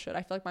 you all should.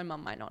 I feel like my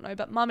mum might not know,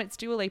 but mum, it's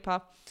Dua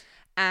Lipa,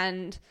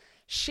 and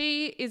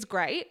she is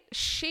great.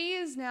 She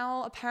is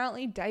now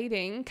apparently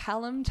dating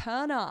Callum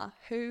Turner,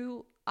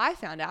 who I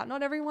found out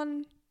not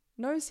everyone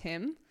knows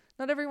him.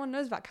 Not everyone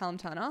knows about Callum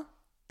Turner.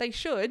 They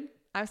should.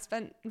 I've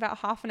spent about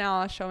half an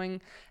hour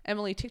showing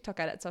Emily TikTok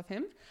edits of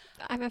him.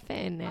 I'm a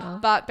fan now.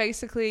 But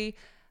basically,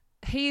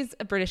 he's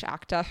a British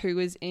actor who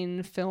was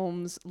in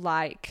films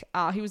like,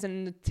 he was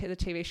in the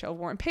TV show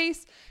War and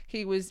Peace.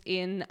 He was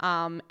in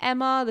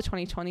Emma, the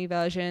 2020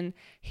 version.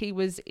 He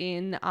was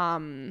in...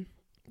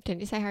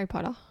 Didn't you say Harry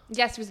Potter?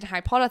 Yes, he was in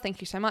Harry Potter.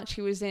 Thank you so much.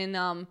 He was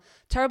in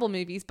terrible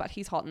movies, but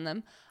he's hot in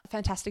them.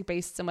 Fantastic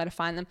Beasts and Where to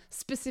Find Them.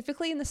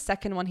 Specifically in the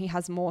second one, he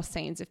has more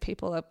scenes if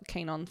people are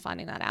keen on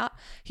finding that out.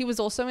 He was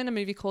also in a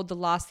movie called The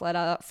Last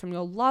Letter from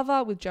Your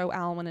Lover with Joe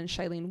Alwyn and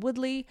Shailene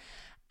Woodley.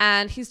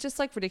 And he's just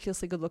like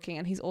ridiculously good looking.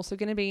 And he's also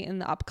going to be in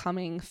the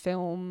upcoming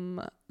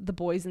film The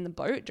Boys in the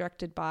Boat,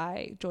 directed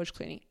by George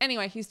Clooney.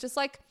 Anyway, he's just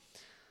like...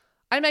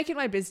 I make it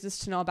my business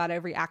to know about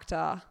every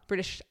actor,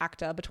 British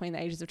actor between the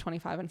ages of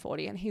 25 and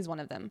 40, and he's one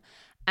of them.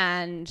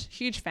 And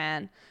huge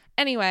fan.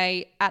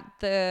 Anyway, at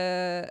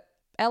the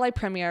LA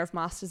premiere of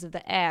Masters of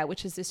the Air,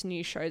 which is this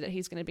new show that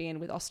he's going to be in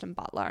with Austin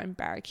Butler and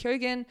Barry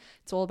Keoghan,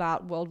 it's all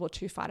about World War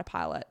II fighter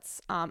pilots.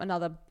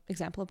 Another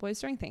example of boys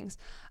doing things.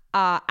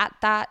 At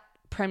that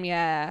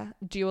premiere,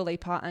 Dua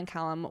Lipa and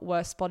Callum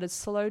were spotted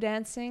slow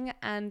dancing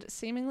and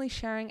seemingly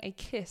sharing a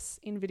kiss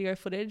in video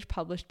footage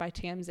published by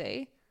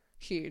TMZ.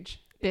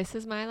 Huge. This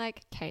is my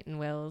like Kate and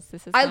Wills.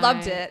 This is I my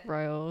loved it.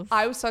 Royals.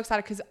 I was so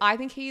excited because I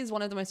think he is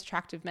one of the most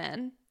attractive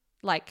men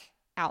like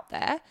out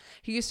there.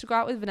 He used to go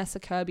out with Vanessa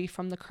Kirby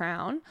from The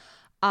Crown.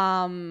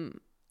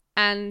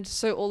 And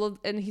so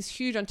and he's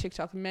huge on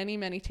TikTok,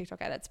 many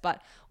TikTok edits,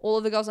 but all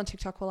of the girls on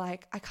TikTok were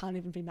like, I can't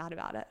even be mad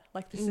about it.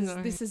 Like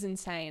this is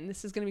insane.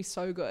 This is going to be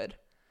so good.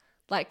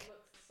 Like,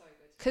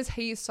 because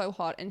he's so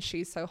hot and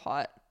she's so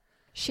hot.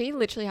 She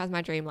literally has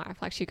my dream life.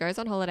 Like she goes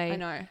on holiday. I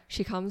know.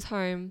 She comes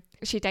home.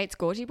 She dates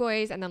gorgy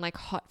boys and then like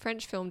hot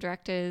French film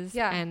directors.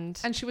 Yeah. And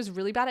she was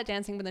really bad at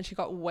dancing, but then she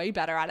got way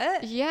better at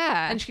it.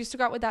 Yeah. And she used to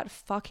go out with that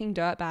fucking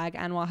dirtbag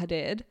Anwar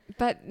Hadid.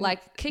 But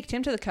like kicked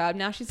him to the curb.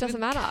 Now she's doesn't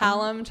with matter.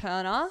 Callum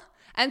Turner.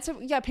 And so,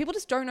 yeah, people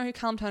just don't know who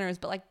Callum Turner is,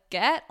 but like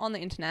get on the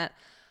internet.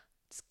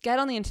 Just get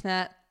on the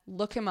internet.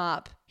 Look him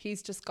up.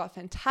 He's just got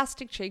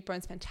fantastic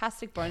cheekbones,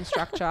 fantastic bone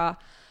structure.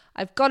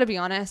 I've got to be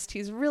honest,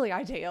 he's really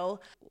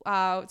ideal.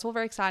 It's all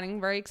very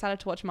exciting. Very excited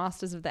to watch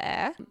Masters of the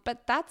Air.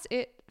 But that's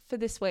it for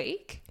this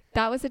week.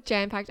 That was a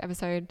jam-packed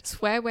episode.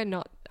 Swear I'm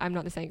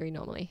not this angry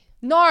normally.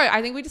 No,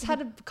 I think we just had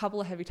a couple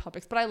of heavy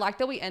topics, but I like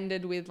that we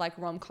ended with like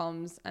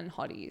rom-coms and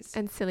hotties.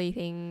 And silly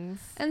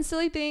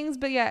things.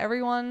 But yeah,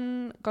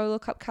 everyone go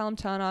look up Callum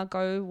Turner,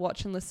 go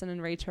watch and listen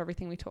and read to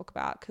everything we talk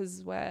about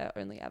because we're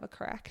only ever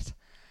correct.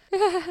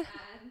 And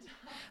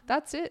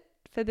that's it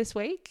for this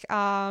week.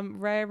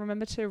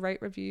 Remember to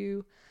rate,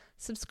 review,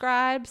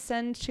 subscribe,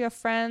 send to your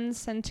friends,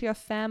 send to your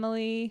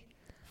family.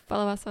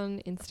 Follow us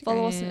on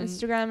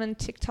Instagram. And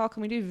TikTok,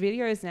 and we do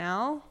videos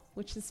now,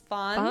 which is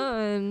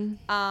fun.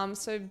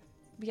 So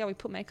yeah, we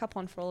put makeup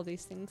on for all of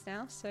these things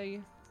now, so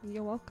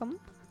you're welcome.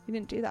 You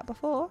didn't do that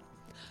before.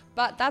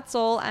 But that's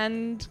all,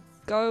 and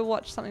go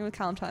watch something with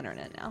Callum Turner in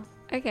it now.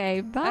 Okay,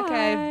 bye.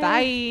 Okay,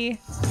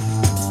 bye.